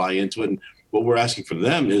they'll buy into it. And what we're asking for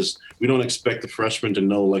them is we don't expect the freshman to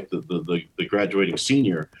know like the graduating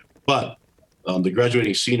senior, but the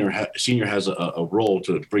graduating senior has a role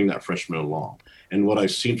to bring that freshman along. And what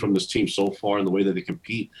I've seen from this team so far and the way that they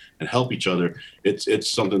compete and help each other, it's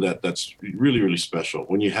something that's really, really special.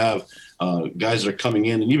 When you have guys that are coming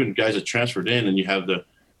in and even guys that transferred in and you have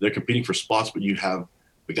they're competing for spots, but you have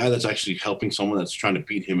the guy that's actually helping someone that's trying to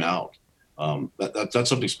beat him out. That's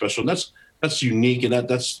something special. And that's unique. And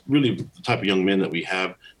that's really the type of young men that we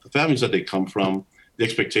have, the families that they come from, the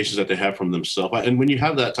expectations that they have from themselves. And when you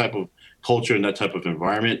have that type of culture and that type of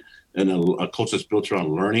environment and a culture that's built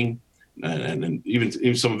around learning, and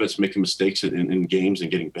even some of it's making mistakes in games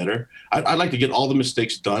and getting better. I'd like to get all the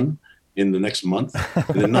mistakes done in the next month.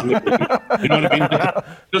 And then not make, you know what I mean?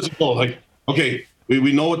 Just go like, okay,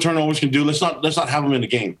 we know what turnovers can do. Let's not have them in the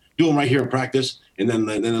game. Do them right here in practice, and then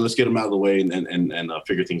let's get them out of the way and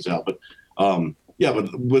figure things out. But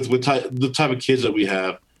but with the type of kids that we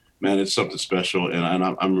have, man, it's something special, and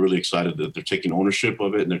I'm really excited that they're taking ownership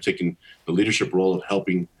of it and they're taking the leadership role of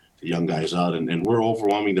helping the young guys out, and we're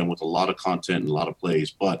overwhelming them with a lot of content and a lot of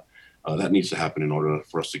plays, but that needs to happen in order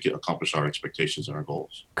for us to accomplish our expectations and our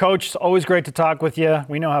goals. Coach, it's always great to talk with you.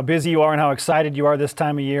 We know how busy you are and how excited you are this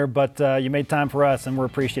time of year, but you made time for us, and we're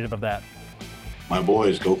appreciative of that. My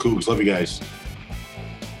boys, go Cougs. Love you guys.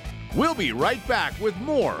 We'll be right back with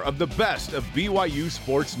more of the best of BYU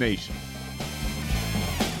Sports Nation.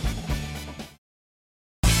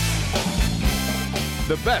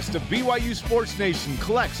 The best of BYU Sports Nation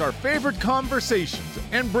collects our favorite conversations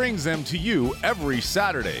and brings them to you every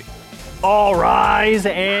Saturday. All rise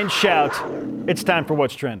and shout. It's time for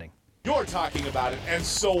What's Trending. You're talking about it, and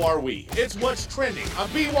so are we. It's What's Trending on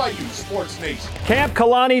BYU Sports Nation. Camp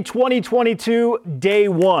Kalani 2022, day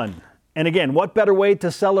one. And again, what better way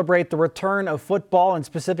to celebrate the return of football and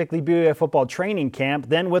specifically BYU football training camp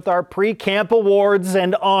than with our pre-camp awards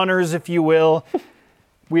and honors, if you will.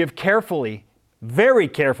 we have carefully, very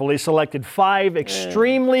carefully selected 5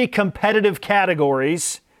 extremely competitive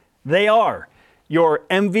categories. They are your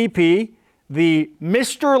MVP, the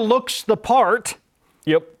Mr. Looks the Part,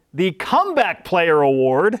 the Comeback Player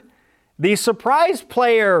Award, the Surprise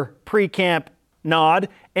Player Pre-Camp Nod,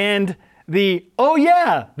 and the Oh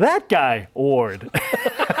Yeah, That Guy Award.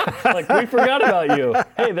 Like, we forgot about you.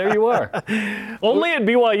 Hey, there you are. Only at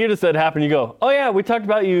BYU does that happen. You go, oh yeah, we talked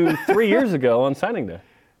about you 3 years ago on signing day.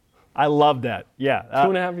 I love that. Yeah.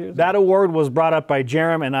 2.5 years That award was brought up by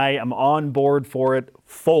Jerem, and I am on board for it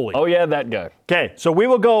fully. Oh yeah, that guy. Okay, so we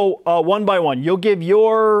will go one by one. You'll give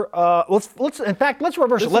your let's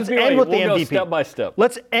reverse it. Let's end with the MVP. We'll go step by step.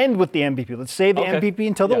 Let's end with the MVP. Let's save the MVP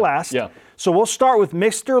until the last. Yeah. So we'll start with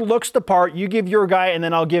Mr. Looks the Part. You give your guy, and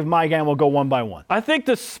then I'll give my guy, and we'll go one by one. I think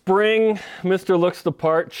the spring Mr. Looks the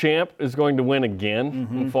Part champ is going to win again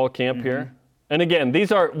in fall camp here. And again,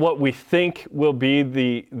 these are what we think will be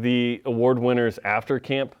the award winners after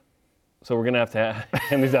camp. So we're going to have to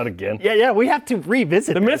hand these out again. Yeah, we have to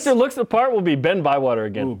revisit this. Mr. Looks the Part will be Ben Bywater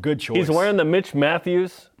again. Ooh, good choice. He's wearing the Mitch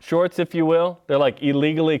Matthews shorts, if you will. They're like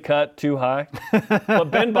illegally cut too high.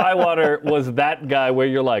 But Ben Bywater was that guy where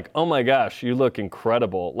you're like, oh my gosh, you look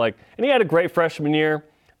incredible. And he had a great freshman year.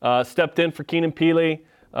 Stepped in for Keenan Pili,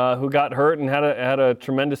 who got hurt and had a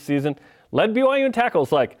tremendous season. Led BYU in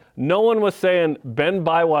tackles. No one was saying Ben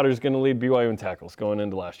Bywater is going to lead BYU in tackles going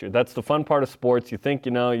into last year. That's the fun part of sports. You think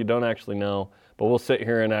you know, you don't actually know, but we'll sit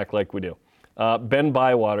here and act like we do. Ben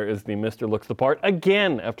Bywater is the Mr. Looks the Part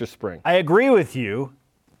again after spring. I agree with you,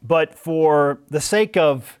 but for the sake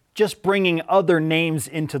of just bringing other names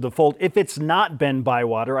into the fold, if it's not Ben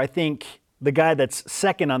Bywater, I think the guy that's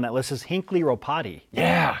second on that list is Hinckley Ropati.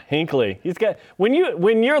 Yeah, Hinckley. He's got when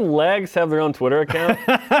your legs have their own Twitter account,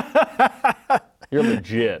 you're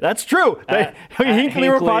legit. That's true. Hinckley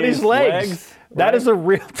Ropati's legs. That is a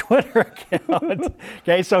real Twitter account.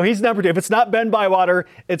 Okay, so he's number 2. If it's not Ben Bywater,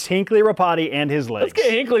 it's Hinckley Ropati and his legs. Let's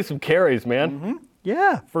get Hinckley some carries, man.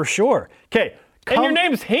 Yeah, for sure. Okay. And your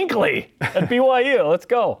name's Hinckley at BYU. Let's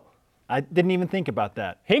go. I didn't even think about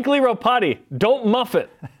that. Hinckley Ropati, don't muff it.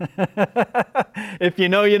 If you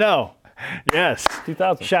know, you know. Yes.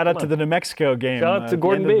 2000. Shout out to the New Mexico game. Shout out to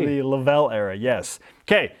Gordon B. The Lavelle era, yes.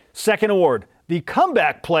 Okay, second award, the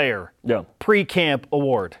Comeback Player Pre-Camp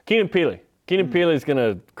Award. Keenan Pili. Keenan Pili is going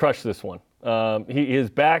to crush this one. He is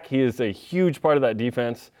back. He is a huge part of that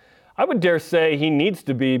defense. I would dare say he needs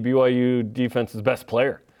to be BYU defense's best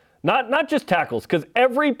player. Not just tackles, because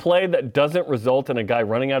every play that doesn't result in a guy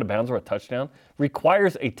running out of bounds or a touchdown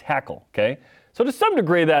requires a tackle, okay? So to some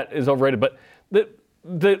degree that is overrated, but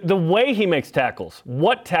the way he makes tackles,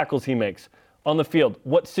 what tackles he makes on the field,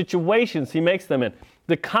 what situations he makes them in,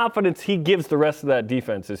 the confidence he gives the rest of that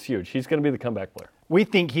defense is huge. He's going to be the comeback player. We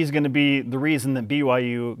think he's going to be the reason that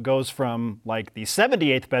BYU goes from the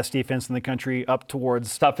 78th best defense in the country up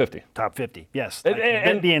towards top 50. Top 50, yes.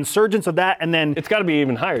 And the insurgence of that, and then it's got to be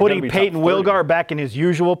even higher. Putting Peyton Wilgar back in his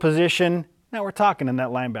usual position. Now we're talking in that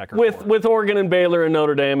linebacker with Oregon and Baylor and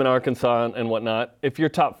Notre Dame and Arkansas and whatnot. If you're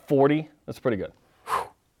top 40, that's pretty good.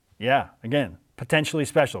 Yeah, again, potentially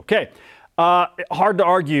special. Okay, hard to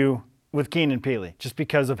argue with Keenan Pili, just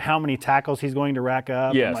because of how many tackles he's going to rack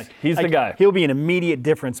up. Yes, he's the guy. He'll be an immediate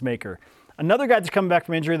difference maker. Another guy that's coming back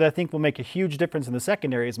from injury that I think will make a huge difference in the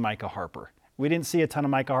secondary is Micah Harper. We didn't see a ton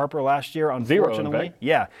of Micah Harper last year, unfortunately.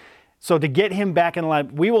 Yeah. So to get him back in the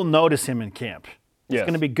line, we will notice him in camp. It's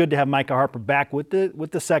going to be good to have Micah Harper back with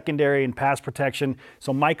the secondary and pass protection.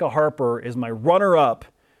 So Micah Harper is my runner-up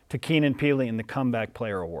to Keenan Pili in the Comeback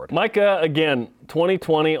Player Award. Micah, again,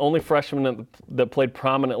 2020, only freshman that played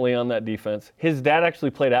prominently on that defense. His dad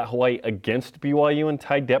actually played at Hawaii against BYU and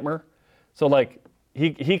Ty Detmer. So,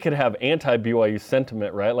 he could have anti-BYU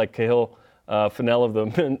sentiment, right? Like Cahill Fennell of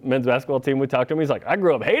the men's basketball team, we talked to him. He's like, I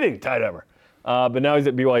grew up hating Ty Detmer. But now he's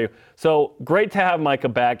at BYU. So, great to have Micah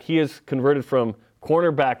back. He is converted from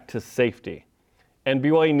cornerback to safety. And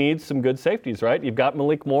BYU needs some good safeties, right? You've got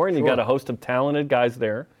Malik Moore, and you've got a host of talented guys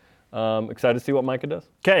there. Excited to see what Micah does.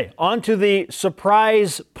 Okay, on to the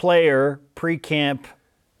surprise player pre-camp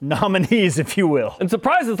nominees, if you will. And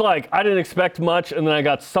surprise is I didn't expect much, and then I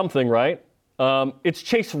got something right. It's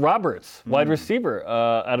Chase Roberts, wide receiver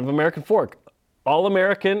out of American Fork.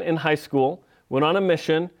 All-American in high school, went on a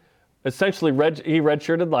mission, essentially he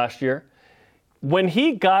redshirted last year. When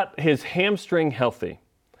he got his hamstring healthy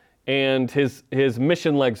and his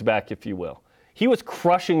mission legs back, if you will, he was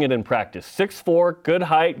crushing it in practice. 6'4", good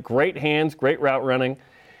height, great hands, great route running.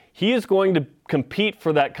 He is going to compete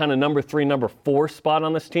for that kind of number 3, number 4 spot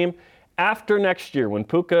on this team after next year when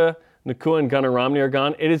Puka Nacua and Gunnar Romney are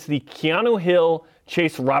gone. It is the Keanu Hill,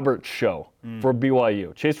 Chase Roberts show for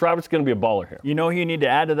BYU. Chase Roberts is going to be a baller here. You know who you need to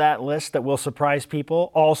add to that list that will surprise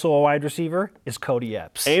people, also a wide receiver, is Cody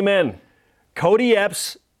Epps. Amen. Cody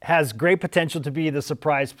Epps has great potential to be the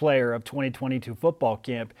surprise player of 2022 football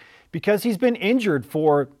camp because he's been injured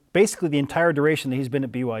for basically the entire duration that he's been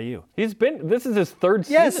at BYU. This is his third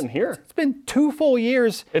season here. It's been 2 full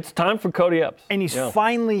years. It's time for Cody Epps. And he's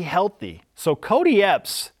finally healthy. So Cody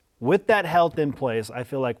Epps, with that health in place, I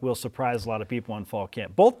feel like will surprise a lot of people in fall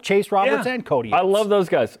camp. Both Chase Roberts and Cody Epps. I love those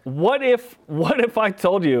guys. What if I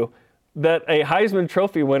told you that a Heisman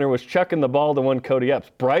Trophy winner was chucking the ball to one Cody Epps?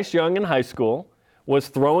 Bryce Young in high school was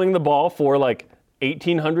throwing the ball for like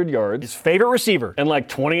 1,800 yards. His favorite receiver. And like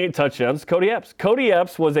 28 touchdowns, Cody Epps. Cody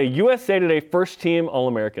Epps was a USA Today first-team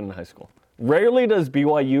All-American in high school. Rarely does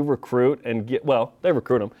BYU recruit and they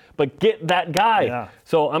recruit him, but get that guy. Yeah.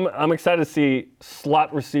 So I'm excited to see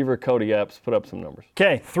slot receiver Cody Epps put up some numbers.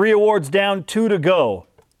 Okay, 3 awards down, 2 to go.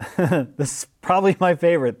 This is probably my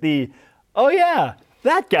favorite, the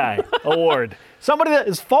that guy award. Somebody that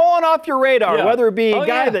is falling off your radar, whether it be a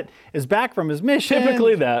guy that is back from his mission.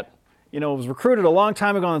 Typically that. Was recruited a long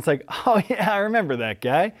time ago, and it's like, I remember that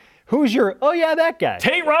guy. Who's your, that guy?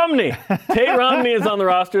 Tate Romney. Tate Romney is on the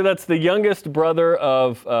roster. That's the youngest brother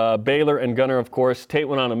of Baylor and Gunnar, of course. Tate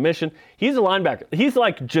went on a mission. He's a linebacker. He's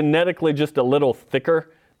like genetically just a little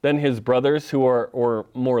thicker than his brothers who are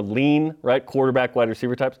more lean, right? Quarterback, wide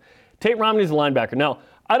receiver types. Tate Romney's a linebacker. Now,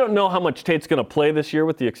 I don't know how much Tate's going to play this year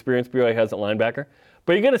with the experience BYU has at linebacker,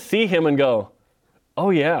 but you're going to see him and go,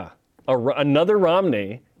 another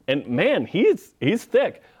Romney. And man, he's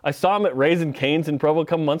thick. I saw him at Raising Cane's in Provo a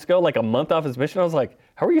couple months ago, like a month off his mission. I was like,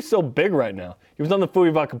 how are you so big right now? He was on the Fui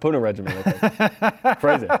Vakapuna regimen, I think.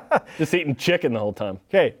 Crazy. Just eating chicken the whole time.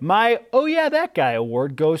 Okay, my that guy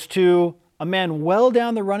award goes to a man well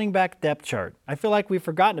down the running back depth chart. I feel like we've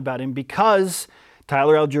forgotten about him because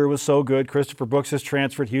Tyler Algier was so good. Christopher Brooks has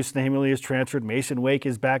transferred. Houston Hamley has transferred. Mason Wake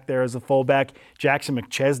is back there as a fullback. Jackson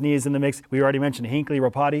McChesney is in the mix. We already mentioned Hinckley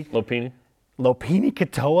Rapati. Lopini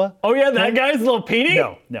Katoa. Oh yeah, that guy's Lopini?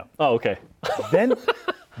 No. Oh, okay. Then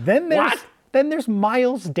there's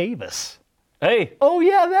Miles Davis. Hey. Oh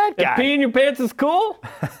yeah, that guy. If peeing your pants is cool,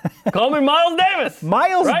 call me Miles Davis.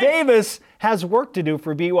 Miles Davis has work to do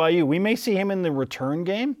for BYU. We may see him in the return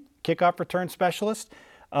game, kickoff return specialist.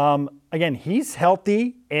 Again, he's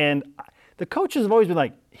healthy, and the coaches have always been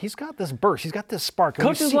like, he's got this burst, he's got this spark.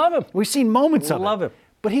 Coaches love him. We've seen moments of it. Love him.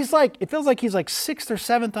 But it feels like he's like 6th or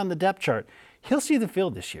 7th on the depth chart. He'll see the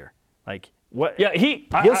field this year. Like what? Yeah,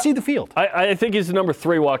 he'll see the field. I think he's the number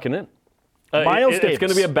 3 walking in. Miles Davis. It's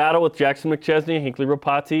going to be a battle with Jackson McChesney, Hinckley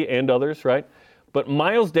Rapati, and others, right? But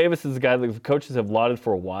Miles Davis is the guy that the coaches have lauded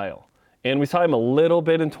for a while. And we saw him a little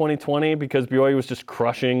bit in 2020 because BYU was just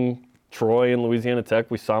crushing Troy and Louisiana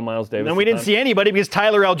Tech. We saw Miles Davis. And we didn't see anybody because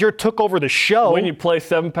Tyler Algier took over the show. When you play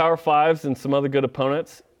 7 Power 5s and some other good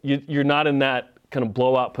opponents, you're not in that kind of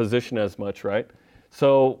blowout position as much, right?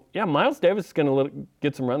 So, Miles Davis is going to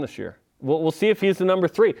get some run this year. We'll see if he's the number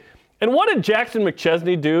 3. And what did Jackson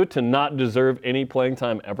McChesney do to not deserve any playing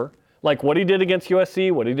time ever? Like what he did against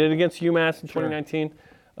USC, what he did against UMass in 2019.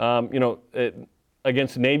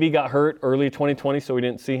 Against Navy got hurt early 2020, so we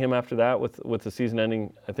didn't see him after that with the season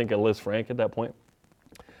ending, I think, at Liz Frank at that point.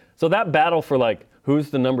 So that battle for who's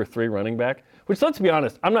the number 3 running back, which let's be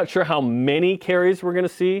honest, I'm not sure how many carries we're going to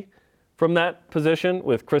see from that position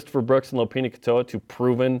with Christopher Brooks and Lopini Katoa, 2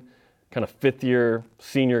 proven kind of 5th-year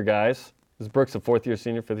senior guys. Is Brooks a 4th-year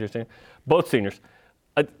senior, 5th-year senior? Both seniors.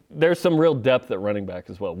 There's some real depth at running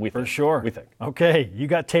back as well, we think. For sure. We think. Okay, you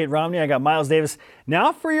got Tate Romney, I got Miles Davis.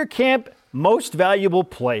 Now for your camp most valuable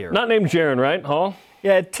player. Not named Jaron, right, Hall?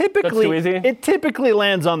 Yeah, That's too easy. It typically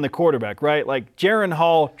lands on the quarterback, right? Like Jaron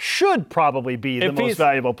Hall should probably be the most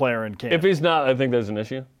valuable player in camp. If he's not, I think there's an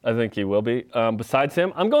issue. I think he will be. Besides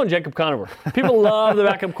him, I'm going Jacob Conover. People love the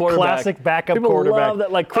backup quarterback. Classic backup quarterback. People love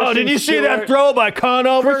that, like Christian did you Stewart. see that throw by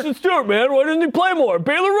Conover? Christian Stewart, man, why doesn't he play more?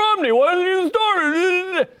 Baylor Romney, why isn't he the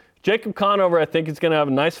starter? Jacob Conover, I think, is going to have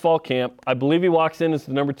a nice fall camp. I believe he walks in as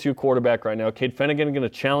the number 2 quarterback right now. Cade Fennegan is going to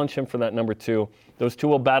challenge him for that number 2. Those 2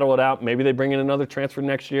 will battle it out. Maybe they bring in another transfer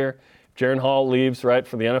next year. Jaron Hall leaves, right,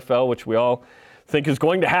 for the NFL, which we all think is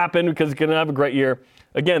going to happen because he's going to have a great year.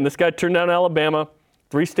 Again, this guy turned down Alabama,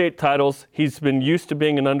 3 state titles. He's been used to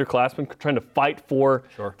being an underclassman, trying to fight for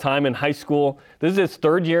time in high school. This is his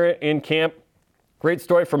 3rd year in camp. Great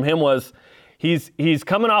story from him was he's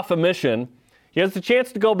coming off a mission. He has the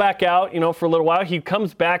chance to go back out, for a little while. He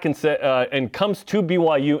comes back and comes to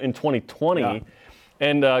BYU in 2020. Yeah.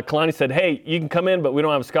 And Kalani said, hey, you can come in, but we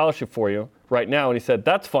don't have a scholarship for you right now. And he said,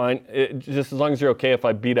 that's fine, just as long as you're okay if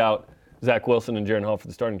I beat out Zach Wilson and Jaren Hall for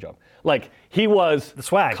the starting job. Like, he was the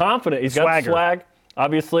swag. Confident. He's got the swag.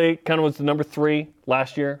 Obviously, kind of was the number 3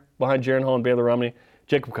 last year behind Jaren Hall and Baylor Romney.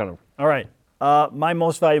 Jacob Conover. All right. My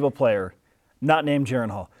most valuable player, not named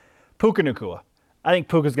Jaren Hall, Puka Nacua. I think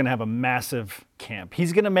Puka's going to have a massive camp.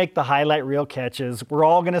 He's going to make the highlight reel catches. We're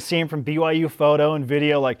all going to see him from BYU photo and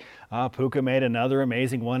video like, Puka made another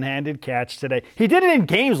amazing one-handed catch today. He did it in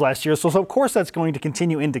games last year, so of course that's going to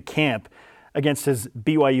continue into camp against his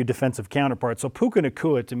BYU defensive counterpart. So Puka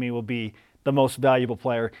Nacua, to me, will be the most valuable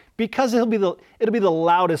player because it'll be the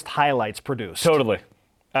loudest highlights produced. Totally.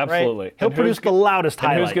 Absolutely. Right? He'll produce the loudest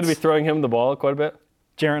highlights. And who's going to be throwing him the ball quite a bit?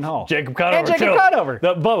 Jaren Hall. Jacob Conover. And Jacob Conover.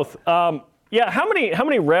 Both. Yeah, how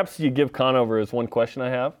many reps do you give Conover is one question I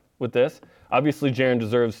have with this. Obviously, Jaren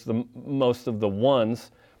deserves the most of the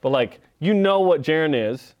ones, but, like, you know what Jaren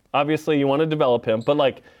is. Obviously, you want to develop him, but,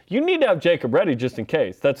 like, you need to have Jacob ready just in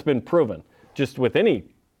case. That's been proven just with any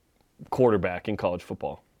quarterback in college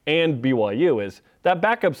football. And BYU is that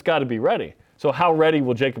backup's got to be ready. So how ready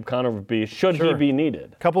will Jacob Conover be should he be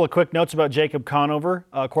needed? A couple of quick notes about Jacob Conover.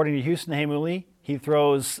 According to Houston Heimuli, he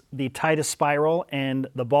throws the tightest spiral and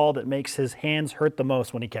the ball that makes his hands hurt the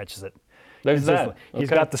most when he catches it. There's that. He's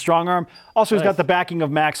got the strong arm. Also, He's got the backing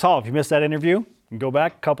of Max Hall. If you missed that interview, you can go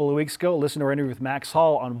back a couple of weeks ago, listen to our interview with Max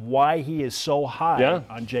Hall on why he is so high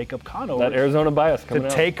on Jacob Conover. That Arizona bias coming out.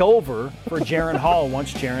 To take over for Jaren Hall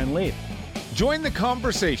once Jaren leaves. Join the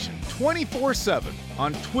conversation 24/7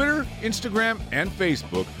 on Twitter, Instagram, and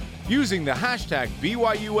Facebook using the hashtag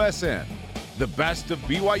BYUSN. The best of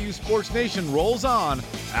BYU Sports Nation rolls on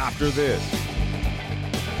after this.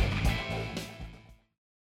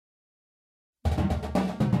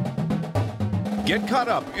 Get caught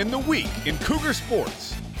up in the week in Cougar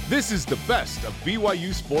Sports. This is the best of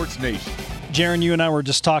BYU Sports Nation. Jaren, you and I were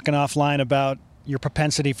just talking offline about your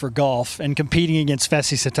propensity for golf and competing against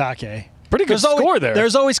Fesi Sitake. Pretty good score there.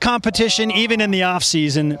 There's always competition, even in the off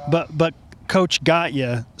season, but Coach got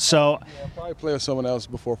you. So I'll probably play with someone else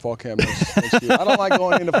before fall camp next year. I don't like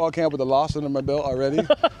going into fall camp with a loss under my belt already,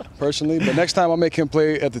 personally. But next time I'll make him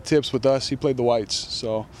play at the tips with us. He played the whites,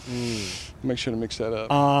 so make sure to mix that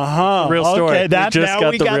up. Real story. Okay,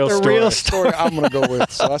 we got the real story. I'm going to go with.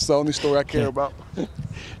 So that's the only story I care about.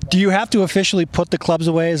 Do you have to officially put the clubs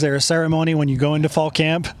away? Is there a ceremony when you go into fall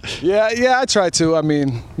camp? Yeah, I try to. I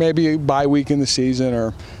mean, maybe a bye week in the season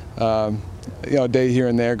or a day here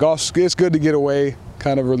and there. Golf, it's good to get away,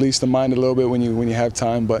 kind of release the mind a little bit when you have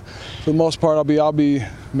time. But for the most part, I'll be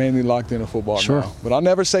mainly locked into football now. But I'll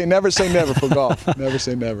never say never for golf. Never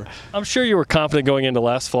say never. I'm sure you were confident going into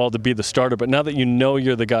last fall to be the starter, but now that you know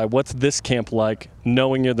you're the guy, what's this camp like,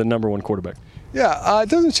 knowing you're the number one quarterback? Yeah, it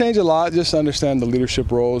doesn't change a lot. Just understand the leadership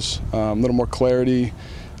roles, a little more clarity.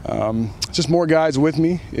 Just more guys with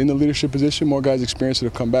me in the leadership position, more guys experienced that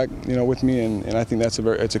have come back, with me, and I think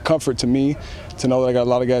it's a comfort to me to know that I got a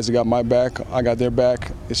lot of guys that got my back, I got their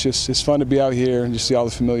back. It's fun to be out here and just see all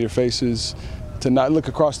the familiar faces, to not look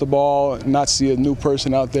across the ball, not see a new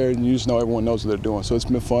person out there, and you just know everyone knows what they're doing. So it's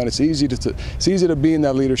been fun. It's easy to be in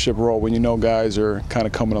that leadership role when you know guys are kind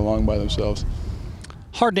of coming along by themselves.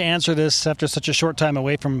 Hard to answer this after such a short time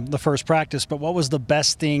away from the first practice, but what was the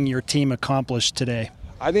best thing your team accomplished today?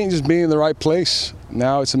 I think just being in the right place.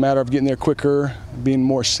 Now it's a matter of getting there quicker, being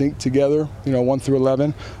more synced together, 1 through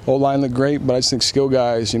 11. O-line looked great, but I just think skill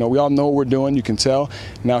guys, we all know what we're doing, you can tell.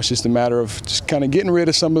 Now it's just a matter of just kind of getting rid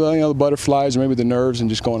of some of the, the butterflies or maybe the nerves and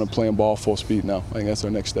just going and playing ball full speed now. I think that's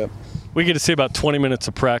our next step. We get to see about 20 minutes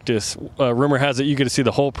of practice. Rumor has it you get to see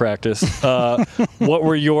the whole practice. What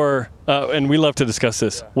were your, and we love to discuss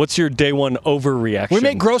this, what's your day one overreaction? We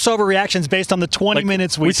make gross overreactions based on the 20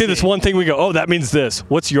 minutes we see. This one thing, we go, oh, that means this.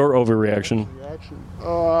 What's your overreaction?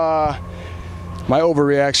 My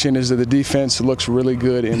overreaction is that the defense looks really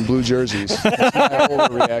good in blue jerseys. That's my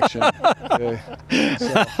overreaction. Okay.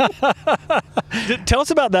 Tell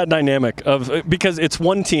us about that dynamic because it's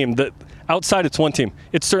one team that outside it's one team.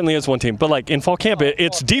 It certainly is one team. But like in fall camp,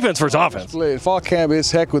 it's defense versus offense. Fall camp, it's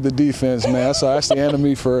heck with the defense, man. So that's the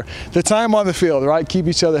enemy for the time on the field, right? Keep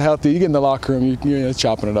each other healthy. You get in the locker room, you're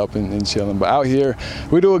chopping it up and chilling. But out here,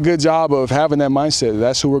 we do a good job of having that mindset.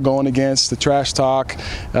 That's who we're going against. The trash talk,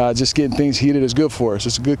 just getting things heated is good for us.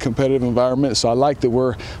 It's a good competitive environment. So I like that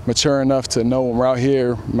we're mature enough to know when we're out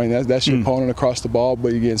here, that's your opponent across the ball,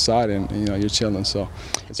 but you get inside and you're chilling. So,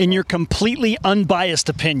 in your completely unbiased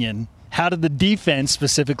opinion, how did the defense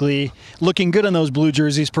specifically, looking good on those blue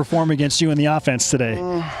jerseys, perform against you in the offense today?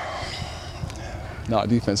 No,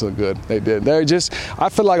 defense looked good. They did. I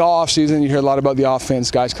feel like all offseason you hear a lot about the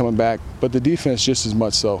offense, guys coming back, but the defense just as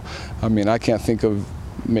much so. I mean, I can't think of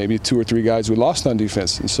maybe 2 or 3 guys we lost on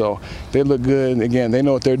defense. And so they look good. And again, they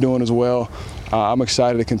know what they're doing as well. I'm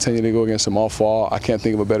excited to continue to go against them all fall. I can't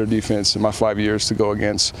think of a better defense in my 5 years to go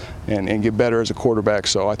against and get better as a quarterback.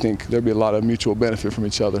 So I think there'll be a lot of mutual benefit from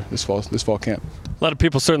each other this fall camp. A lot of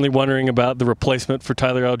people certainly wondering about the replacement for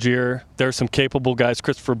Tyler Algier. There are some capable guys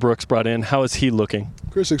Christopher Brooks brought in. How is he looking?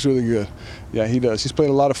 Chris looks really good. Yeah, he does. He's played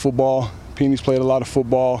a lot of football. Peeney's played a lot of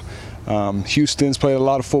football. Houston's played a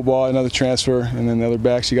lot of football, another transfer. And then the other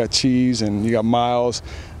backs, you got Cheese and you got Miles.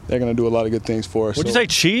 They're going to do a lot of What'd you say,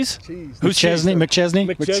 Cheese? Cheese. Who's McChesney?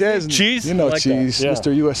 McChesney. Cheese? You know like Cheese, yeah.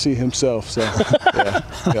 Mr. USC himself. So, yeah.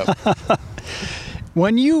 Yep.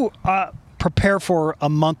 When you prepare for a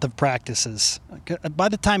month of practices, by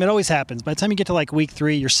the time, it always happens, by the time you get to like week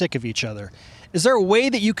 3, you're sick of each other. Is there a way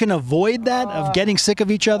that you can avoid that, of getting sick of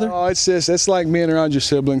each other? Oh, it's like being around your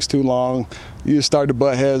siblings too long. You just start to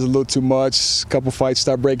butt heads a little too much. A couple fights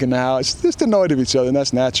start breaking out. It's just annoyed of each other, and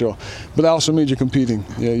that's natural. But that also means you're competing.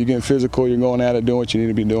 You're getting physical. You're going at it, doing what you need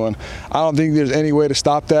to be doing. I don't think there's any way to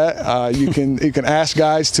stop that. You can ask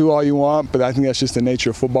guys to all you want, but I think that's just the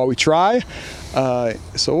nature of football. We try.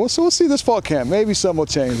 So we'll see this fall camp. Maybe something will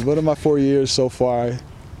change. But in my 4 years so far,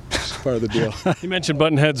 it's part of the deal. You mentioned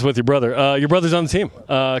button heads with your brother. Your brother's on the team.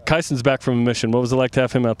 Kyson's back from a mission. What was it like to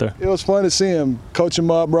have him out there? It was fun to see him, coach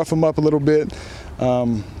him up, rough him up a little bit.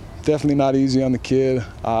 Definitely not easy on the kid.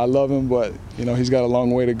 I love him, but he's got a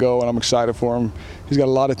long way to go, and I'm excited for him. He's got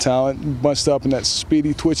a lot of talent, bunched up in that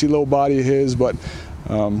speedy, twitchy little body of his, but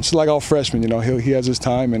it's like all freshmen, he has his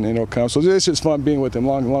time and it'll come. So it's just fun being with him.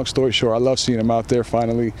 Long story short, I love seeing him out there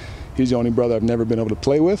finally. He's the only brother I've never been able to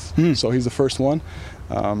play with, so he's the first one.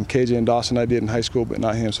 KJ and Dawson I did in high school, but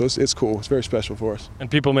not him. So it's cool. It's very special for us.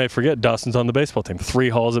 And people may forget Dawson's on the baseball team. 3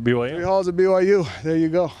 halls at BYU. 3 halls at BYU. There you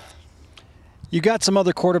go. You got some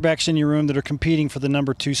other quarterbacks in your room that are competing for the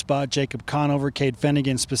number 2 spot. Jacob Conover, Cade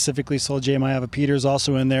Fennegan specifically, Sol-Jay Maiava-Peters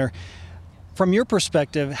also in there. From your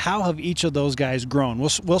perspective, how have each of those guys grown?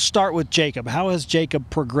 We'll start with Jacob. How has Jacob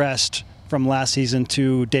progressed from last season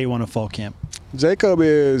to day 1 of fall camp? Jacob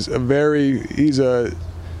is he's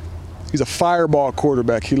a fireball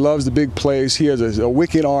quarterback. He loves the big plays. He has a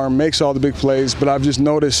wicked arm, makes all the big plays, but I've just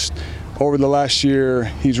noticed over the last year,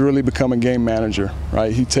 he's really become a game manager,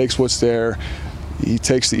 right? He takes what's there. He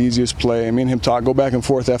takes the easiest play. Me and him go back and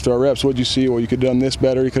forth after our reps. What'd you see? Well, you could have done this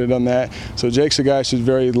better. You could have done that. So Jake's a guy who's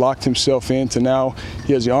very locked himself into now.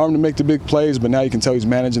 He has the arm to make the big plays, but now you can tell he's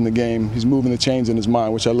managing the game. He's moving the chains in his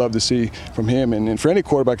mind, which I love to see from him. And for any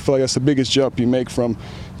quarterback, I feel like that's the biggest jump you make from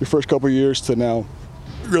your first couple of years to now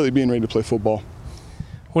really being ready to play football.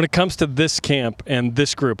 When it comes to this camp and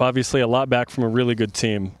this group, obviously a lot back from a really good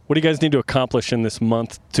team. What do you guys need to accomplish in this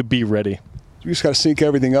month to be ready? We just got to sync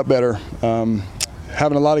everything up better.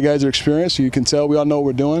 Having a lot of guys that are experienced, so you can tell we all know what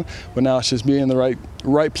we're doing, but now it's just being in the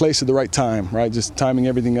right place at the right time, right? Just timing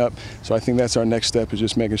everything up. So I think that's our next step, is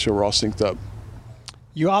just making sure we're all synced up.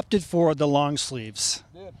 You opted for the long sleeves.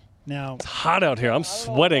 Now it's hot out here. I'm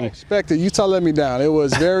sweating. I expected. Utah let me down. It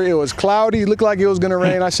was cloudy. It looked like it was going to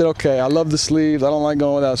rain. I said, okay, I love the sleeves. I don't like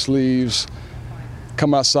going without sleeves.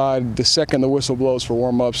 Come outside the second the whistle blows for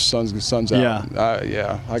warm-ups, sun's out. Sun's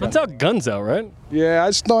out, guns out, right? Yeah, I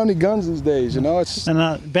just don't have any guns these days,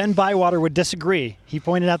 And Ben Bywater would disagree. He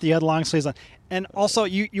pointed out that you had long sleeves on. And also,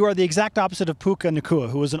 you are the exact opposite of Puka Nacua,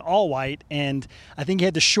 who was an all-white, and I think he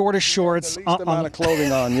had the shortest shorts. The least amount of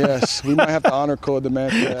clothing on, yes. We might have to honor code the man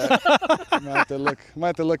for that. Might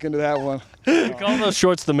have to look into that one. We call those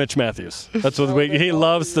shorts the Mitch Matthews. That's what he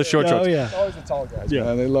loves, the short shorts. Oh, yeah. Always the tall guys.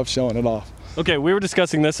 Yeah, they love showing it off. Okay, we were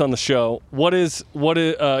discussing this on the show. What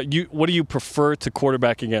do you prefer to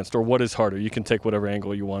quarterback against, or what is harder? You can take whatever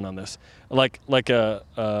angle you want on this. Like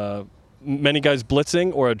many guys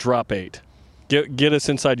blitzing or a drop 8. Get us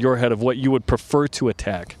inside your head of what you would prefer to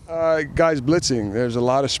attack. Guys blitzing. There's a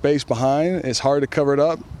lot of space behind. It's hard to cover it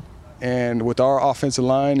up. And with our offensive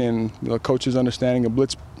line and coaches' understanding of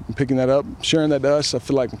blitz, picking that up, sharing that to us, I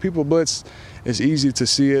feel like when people blitz, it's easy to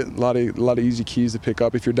see it. A lot of easy keys to pick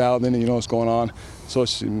up if you're dialed in and you know what's going on. So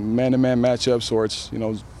it's man-to-man matchups, or it's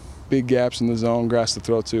big gaps in the zone, grass to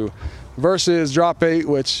throw to, versus drop 8,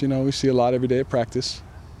 which we see a lot every day at practice,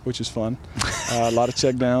 which is fun. A lot of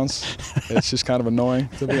check downs. It's just kind of annoying,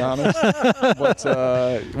 to be honest. But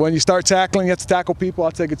when you start tackling, you have to tackle people.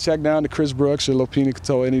 I'll take a check down to Chris Brooks or Lopini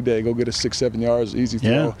Katoa any day. Go get a 6-7 yards, easy throw.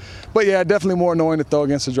 Yeah. But yeah, definitely more annoying to throw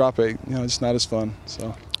against a drop 8. It's not as fun.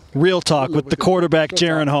 So. Real talk with the quarterback,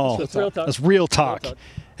 Jaren Hall. That's real talk.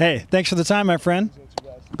 Hey, thanks for the time, my friend.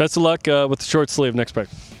 Best of luck with the short sleeve next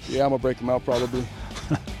practice. Yeah, I'm going to break them out probably.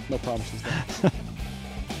 No promises.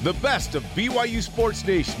 The best of BYU Sports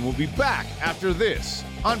Nation will be back after this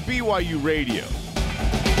on BYU Radio.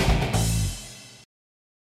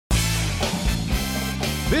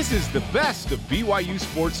 This is the best of BYU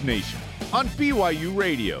Sports Nation on BYU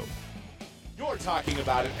Radio. You're talking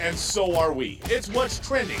about it, and so are we. It's what's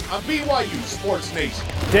trending on BYU Sports Nation.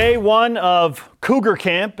 Day one of Cougar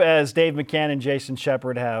Camp, as Dave McCann and Jason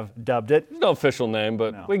Shepard have dubbed it. No official name,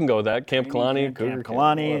 but we can go with that. Camp Kalani, Cougar Camp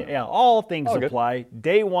Kalani, yeah, all things apply. Good.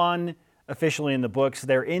 Day one officially in the books.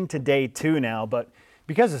 They're into day two now, but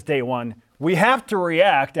because it's day one, we have to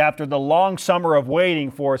react after the long summer of waiting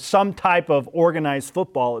for some type of organized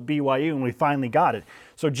football at BYU, and we finally got it.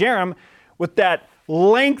 So, Jerem, with that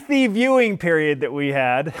lengthy viewing period that we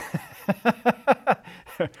had.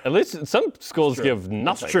 At least some schools give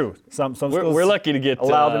nothing. It's true. Some schools we're lucky to get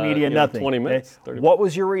allow the media nothing. 20 minutes. 30 minutes. What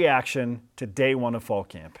was your reaction to day one of fall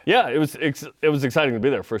camp? Yeah, it was exciting to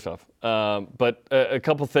be there, first off. But a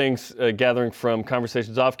couple things gathering from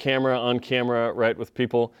conversations off camera, on camera, right, with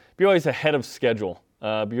people. BYU's ahead of schedule.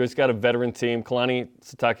 BYU's got a veteran team. Kalani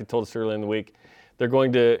Sitake told us earlier in the week they're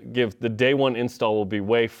going to give the day one install will be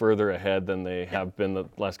way further ahead than they have been the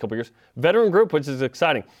last couple years. Veteran group, which is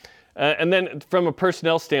exciting. And then from a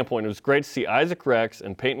personnel standpoint, it was great to see Isaac Rex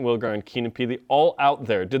and Peyton Wilgar and Keenan Peely all out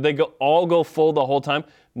there. Did they all go full the whole time?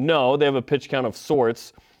 No, they have a pitch count of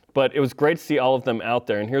sorts, but it was great to see all of them out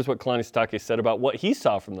there. And here's what Kalani Sitake said about what he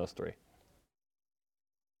saw from those three.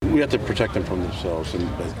 We have to protect them from themselves,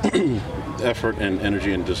 and effort and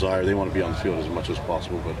energy and desire, they want to be on the field as much as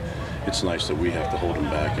possible, but it's nice that we have to hold them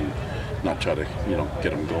back and not try to,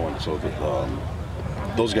 get them going. So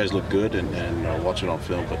that, those guys look good and watch it on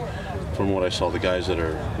film, but from what I saw, the guys that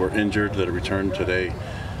were injured, that returned today,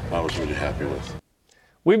 I was really happy with.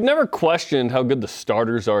 We've never questioned how good the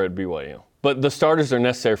starters are at BYU, but the starters are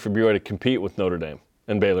necessary for BYU to compete with Notre Dame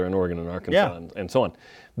and Baylor and Oregon and Arkansas and so on.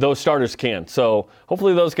 Those starters can. So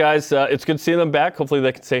hopefully those guys, it's good to see them back. Hopefully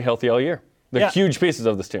they can stay healthy all year. They're huge pieces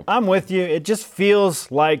of this team. I'm with you. It just feels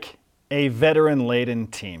like a veteran-laden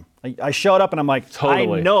team. I showed up and I'm like,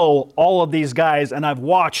 totally. I know all of these guys, and I've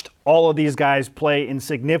watched all of these guys play in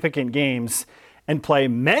significant games and play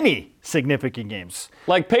many significant games.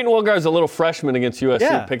 Like Peyton Wilgar is a little freshman against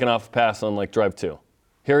USC picking off a pass on drive 2.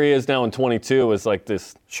 Here he is now in 22 as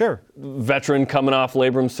this veteran coming off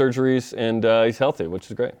labrum surgeries, and he's healthy,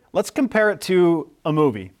 which is great. Let's compare it to a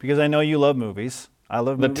movie, because I know you love movies. I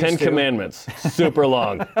love movies The 10 Commandments, super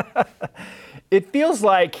long. It feels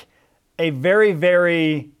like a very,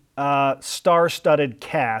 very star-studded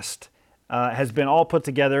cast has been all put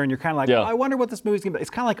together, and you're kind of like, oh, I wonder what this movie's going to be. It's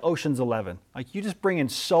kind of like Ocean's 11. Like, you just bring in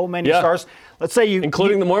so many stars. Let's say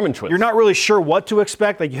including the Mormon twins. You're not really sure what to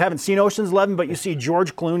expect. Like, you haven't seen Ocean's 11, but you see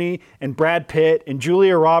George Clooney and Brad Pitt and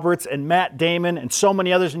Julia Roberts and Matt Damon and so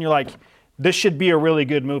many others, and you're like, this should be a really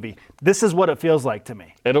good movie. This is what it feels like to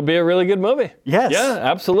me. It'll be a really good movie. Yes. Yeah,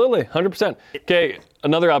 absolutely, 100%. Okay,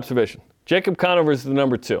 another observation. Jacob Conover is the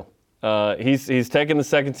number 2. He's taken the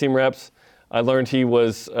second team reps. I learned he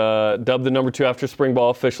was dubbed the number 2 after spring ball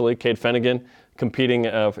officially. Cade Fennegan competing,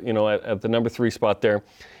 at the number 3 spot there.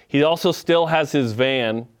 He also still has his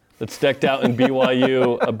van that's decked out in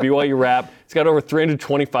BYU, a BYU wrap. It's got over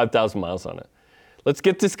 325,000 miles on it. Let's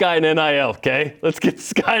get this guy an NIL, okay? Let's get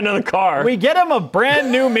this guy another car. We get him a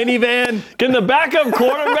brand new minivan. Can the backup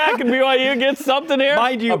quarterback in BYU get something here?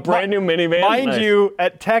 Mind you, a brand new minivan. Mind you,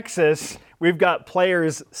 at Texas, we've got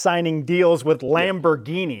players signing deals with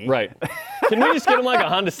Lamborghini. Right. Can we just get him like a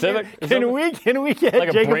Honda Civic? Can we get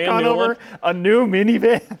like Jacob Conover a new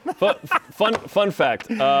minivan? Fun fact.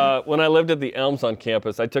 When I lived at the Elms on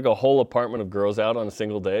campus, I took a whole apartment of girls out on a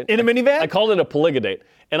single date. In a minivan? I called it a polygadate.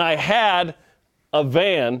 And I had a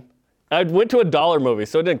van. I went to a dollar movie,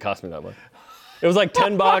 so it didn't cost me that much. It was like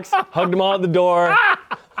 $10, hugged them all at the door.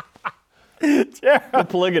 The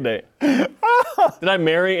polygadate. Did I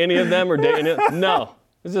marry any of them or date any of them? No.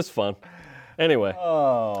 It was just fun. Anyway.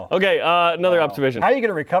 Okay, another observation. How are you going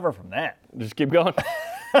to recover from that? Just keep going.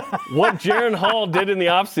 What Jaren Hall did in the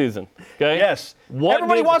offseason. Okay? Yes.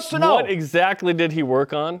 Everybody wants to know. What exactly did he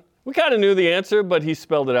work on? We kind of knew the answer, but he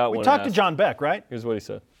spelled it out when asked. We talked to John Beck, right? Here's what he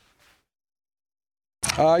said.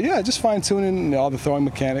 Just fine-tuning all the throwing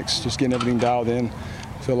mechanics, just getting everything dialed in.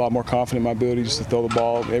 I feel a lot more confident in my ability just to throw the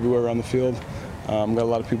ball everywhere around the field. Got a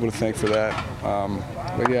lot of people to thank for that.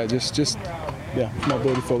 But yeah, just my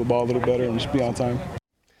ability to throw the ball a little better and just be on time.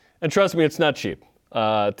 And trust me, it's not cheap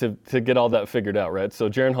to get all that figured out, right? So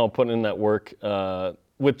Jaren Hall putting in that work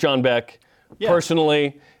with John Beck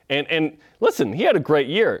personally. And listen, he had a great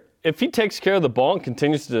year. If he takes care of the ball and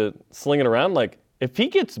continues to sling it around, if he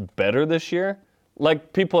gets better this year,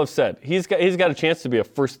 like people have said, he's got a chance to be a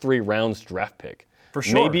first 3 rounds draft pick. For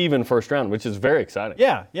sure. Maybe even first round, which is very exciting.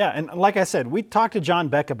 Yeah. And like I said, we talked to John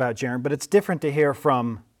Beck about Jaren, but it's different to hear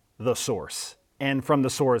from the source. and from the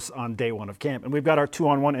source on day one of camp. And we've got our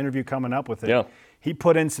 2-on-1 interview coming up with it. Yeah. He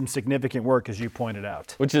put in some significant work, as you pointed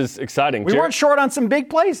out. Which is exciting. We weren't short on some big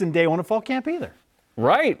plays in day one of fall camp either.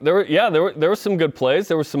 Right. There were some good plays.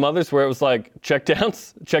 There were some others where it was like check down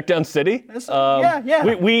city.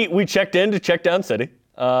 Yeah. We checked in to check down city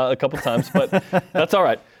a couple times, but that's all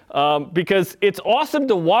right. Because it's awesome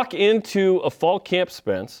to walk into a fall camp,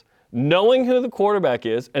 Spence, knowing who the quarterback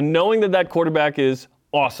is and knowing that quarterback is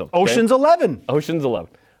awesome. Okay? Ocean's 11. Ocean's 11.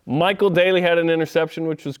 Michael Daly had an interception,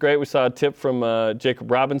 which was great. We saw a tip from Jacob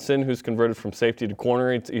Robinson, who's converted from safety to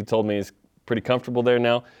corner. He told me he's pretty comfortable there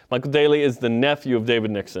now. Michael Daly is the nephew of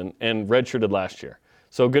David Nixon and redshirted last year.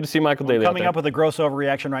 So good to see Michael Daly coming out there. up with a gross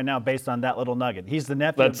overreaction right now based on that little nugget. He's the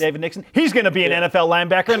nephew of David Nixon. He's going to be an NFL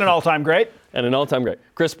linebacker and an all-time great. And an all-time great.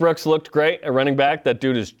 Chris Brooks looked great at running back. That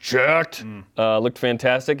dude is jacked. Looked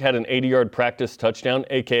fantastic. Had an 80-yard practice touchdown,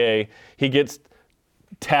 a.k.a. he gets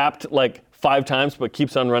tapped like 5 times but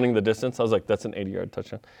keeps on running the distance. I was like, that's an 80-yard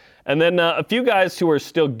touchdown. And then a few guys who are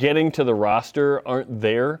still getting to the roster aren't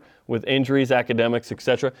there with injuries, academics,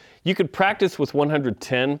 etc. You could practice with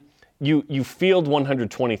 110. You field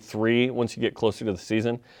 123 once you get closer to the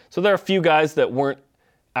season. So there are a few guys that weren't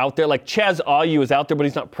out there. Like Chaz Ayu is out there, but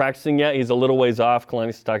he's not practicing yet. He's a little ways off, Kalani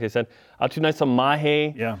Sitake said. Atunisa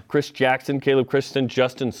Mahe, Chris Jackson, Caleb Christensen,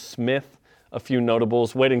 Justin Smith, a few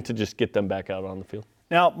notables, waiting to just get them back out on the field.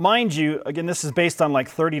 Now, mind you, again, this is based on like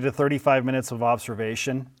 30 to 35 minutes of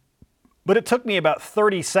observation, but it took me about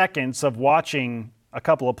 30 seconds of watching a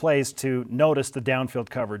couple of plays to notice the downfield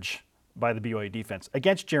coverage by the BYU defense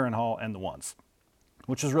against Jaren Hall and the ones,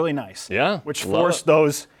 which was really nice. Yeah. Which forced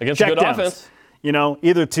those against a good checkdowns, offense.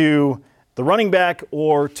 Either to the running back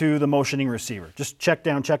or to the motioning receiver. Just check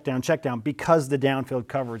down, because the downfield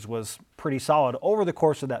coverage was pretty solid over the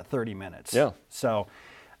course of that 30 minutes. Yeah. So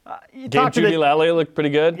you Gabe talk to Judy Lally looked pretty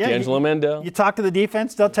good. Yeah, D'Angelo Mendel. You talk to the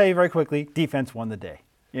defense, they'll tell you very quickly, defense won the day.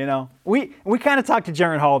 We kind of talked to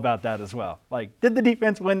Jaren Hall about that as well. Like, did the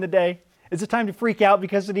defense win the day? Is it time to freak out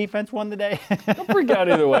because the defense won the day? Don't freak out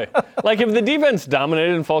either way. Like, if the defense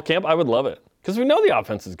dominated in fall camp, I would love it. Because we know the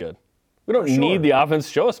offense is good. We don't need the offense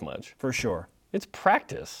to show us much. For sure. It's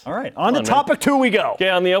practice. All right, on to topic 2 we go. Okay,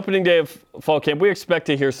 on the opening day of fall camp, we expect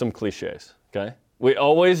to hear some cliches, okay? We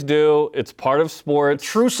always do. It's part of sports.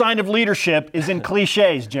 True sign of leadership is in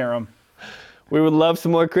cliches, Jerem. We would love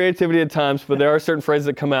some more creativity at times, but there are certain phrases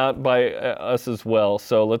that come out by us as well.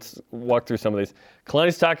 So let's walk through some of these. Kalani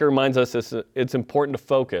Sitake reminds us it's important to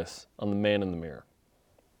focus on the man in the mirror.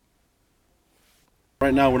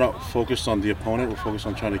 Right now, we're not focused on the opponent. We're focused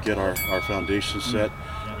on trying to get our foundation set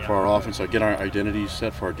for our offense, get our identity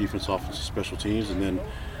set for our defense, offense, and special teams, and then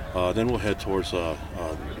we'll head towards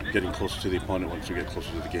getting closer to the opponent once we get closer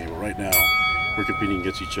to the game. But right now, we're competing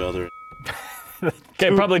against each other.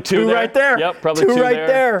 Okay, probably two there. Right there. Yep, probably two right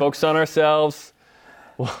there. Focus on ourselves.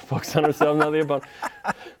 Well, focus on ourselves, not the opponent.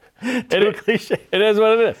 It is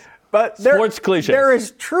what it is. But sports cliches. There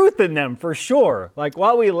is truth in them for sure. Like,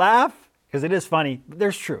 while we laugh, because it is funny,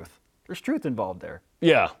 there's truth. There's truth involved there.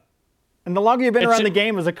 Yeah. And the longer you've been around the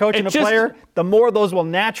game as a coach and a player, the more those will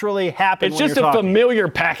naturally happen. It's just a familiar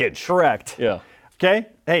package. Correct. Yeah. Okay.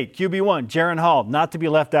 Hey, QB1, Jaren Hall, not to be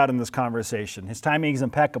left out in this conversation. His timing is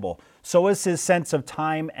impeccable. So is his sense of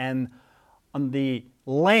time and on the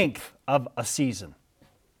length of a season.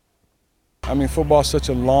 I mean, football's such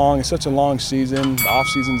a long season. The off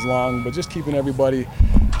season's long, but just keeping everybody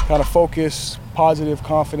kind of focused, positive,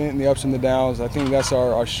 confident in the ups and the downs. I think that's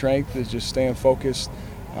our strength, is just staying focused,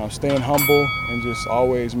 staying humble, and just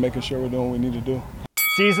always making sure we're doing what we need to do.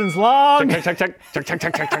 Season's long. Check.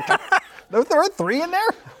 There are 3 in there?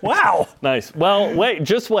 Wow. Nice. Well,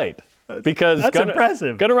 just wait. Because that's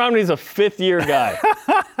impressive. Gunnar Romney's a 5th-year guy.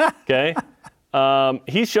 Okay?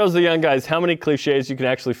 He shows the young guys how many cliches you can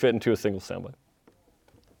actually fit into a single soundbite.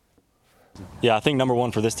 Yeah, I think number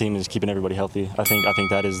one for this team is keeping everybody healthy. I think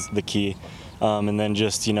that is the key. And then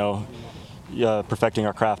just, perfecting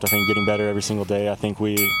our craft. I think getting better every single day. I think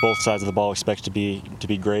both sides of the ball expect to be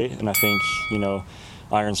great. And I think,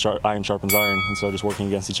 iron sharpens iron, and so just working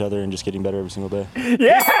against each other and just getting better every single day.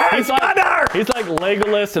 Yeah, he's like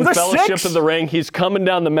Legolas in Fellowship of the Ring. He's coming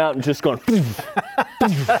down the mountain just going,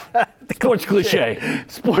 sports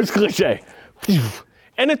cliche.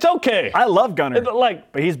 And it's okay. I love Gunnar.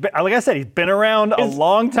 But he's been, like I said, he's been around a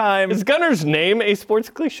long time. Is Gunnar's name a sports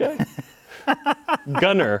cliche?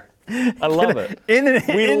 Gunnar. I love it. In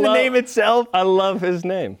the name itself. I love his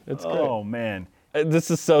name. It's great. Oh, man.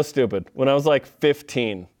 This is so stupid. When I was like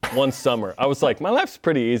 15, one summer, I was like, my life's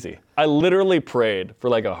pretty easy. I literally prayed for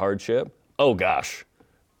like a hardship. Oh, gosh.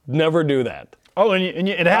 Never do that. Oh, and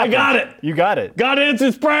it happened. I got it. You got it. God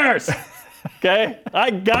answers prayers. Okay?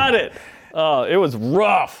 I got it. Oh, it was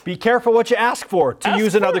rough. Be careful what you ask for, to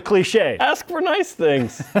use another cliche. Ask for nice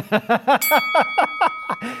things.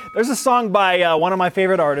 There's a song by one of my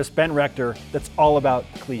favorite artists, Ben Rector, that's all about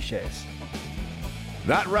cliches.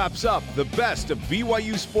 That wraps up the best of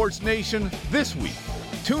BYU Sports Nation this week.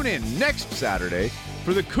 Tune in next Saturday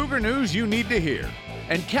for the Cougar news you need to hear.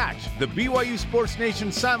 And catch the BYU Sports Nation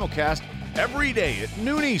simulcast every day at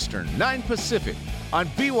noon Eastern, 9 Pacific on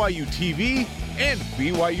BYU TV and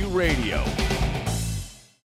BYU Radio.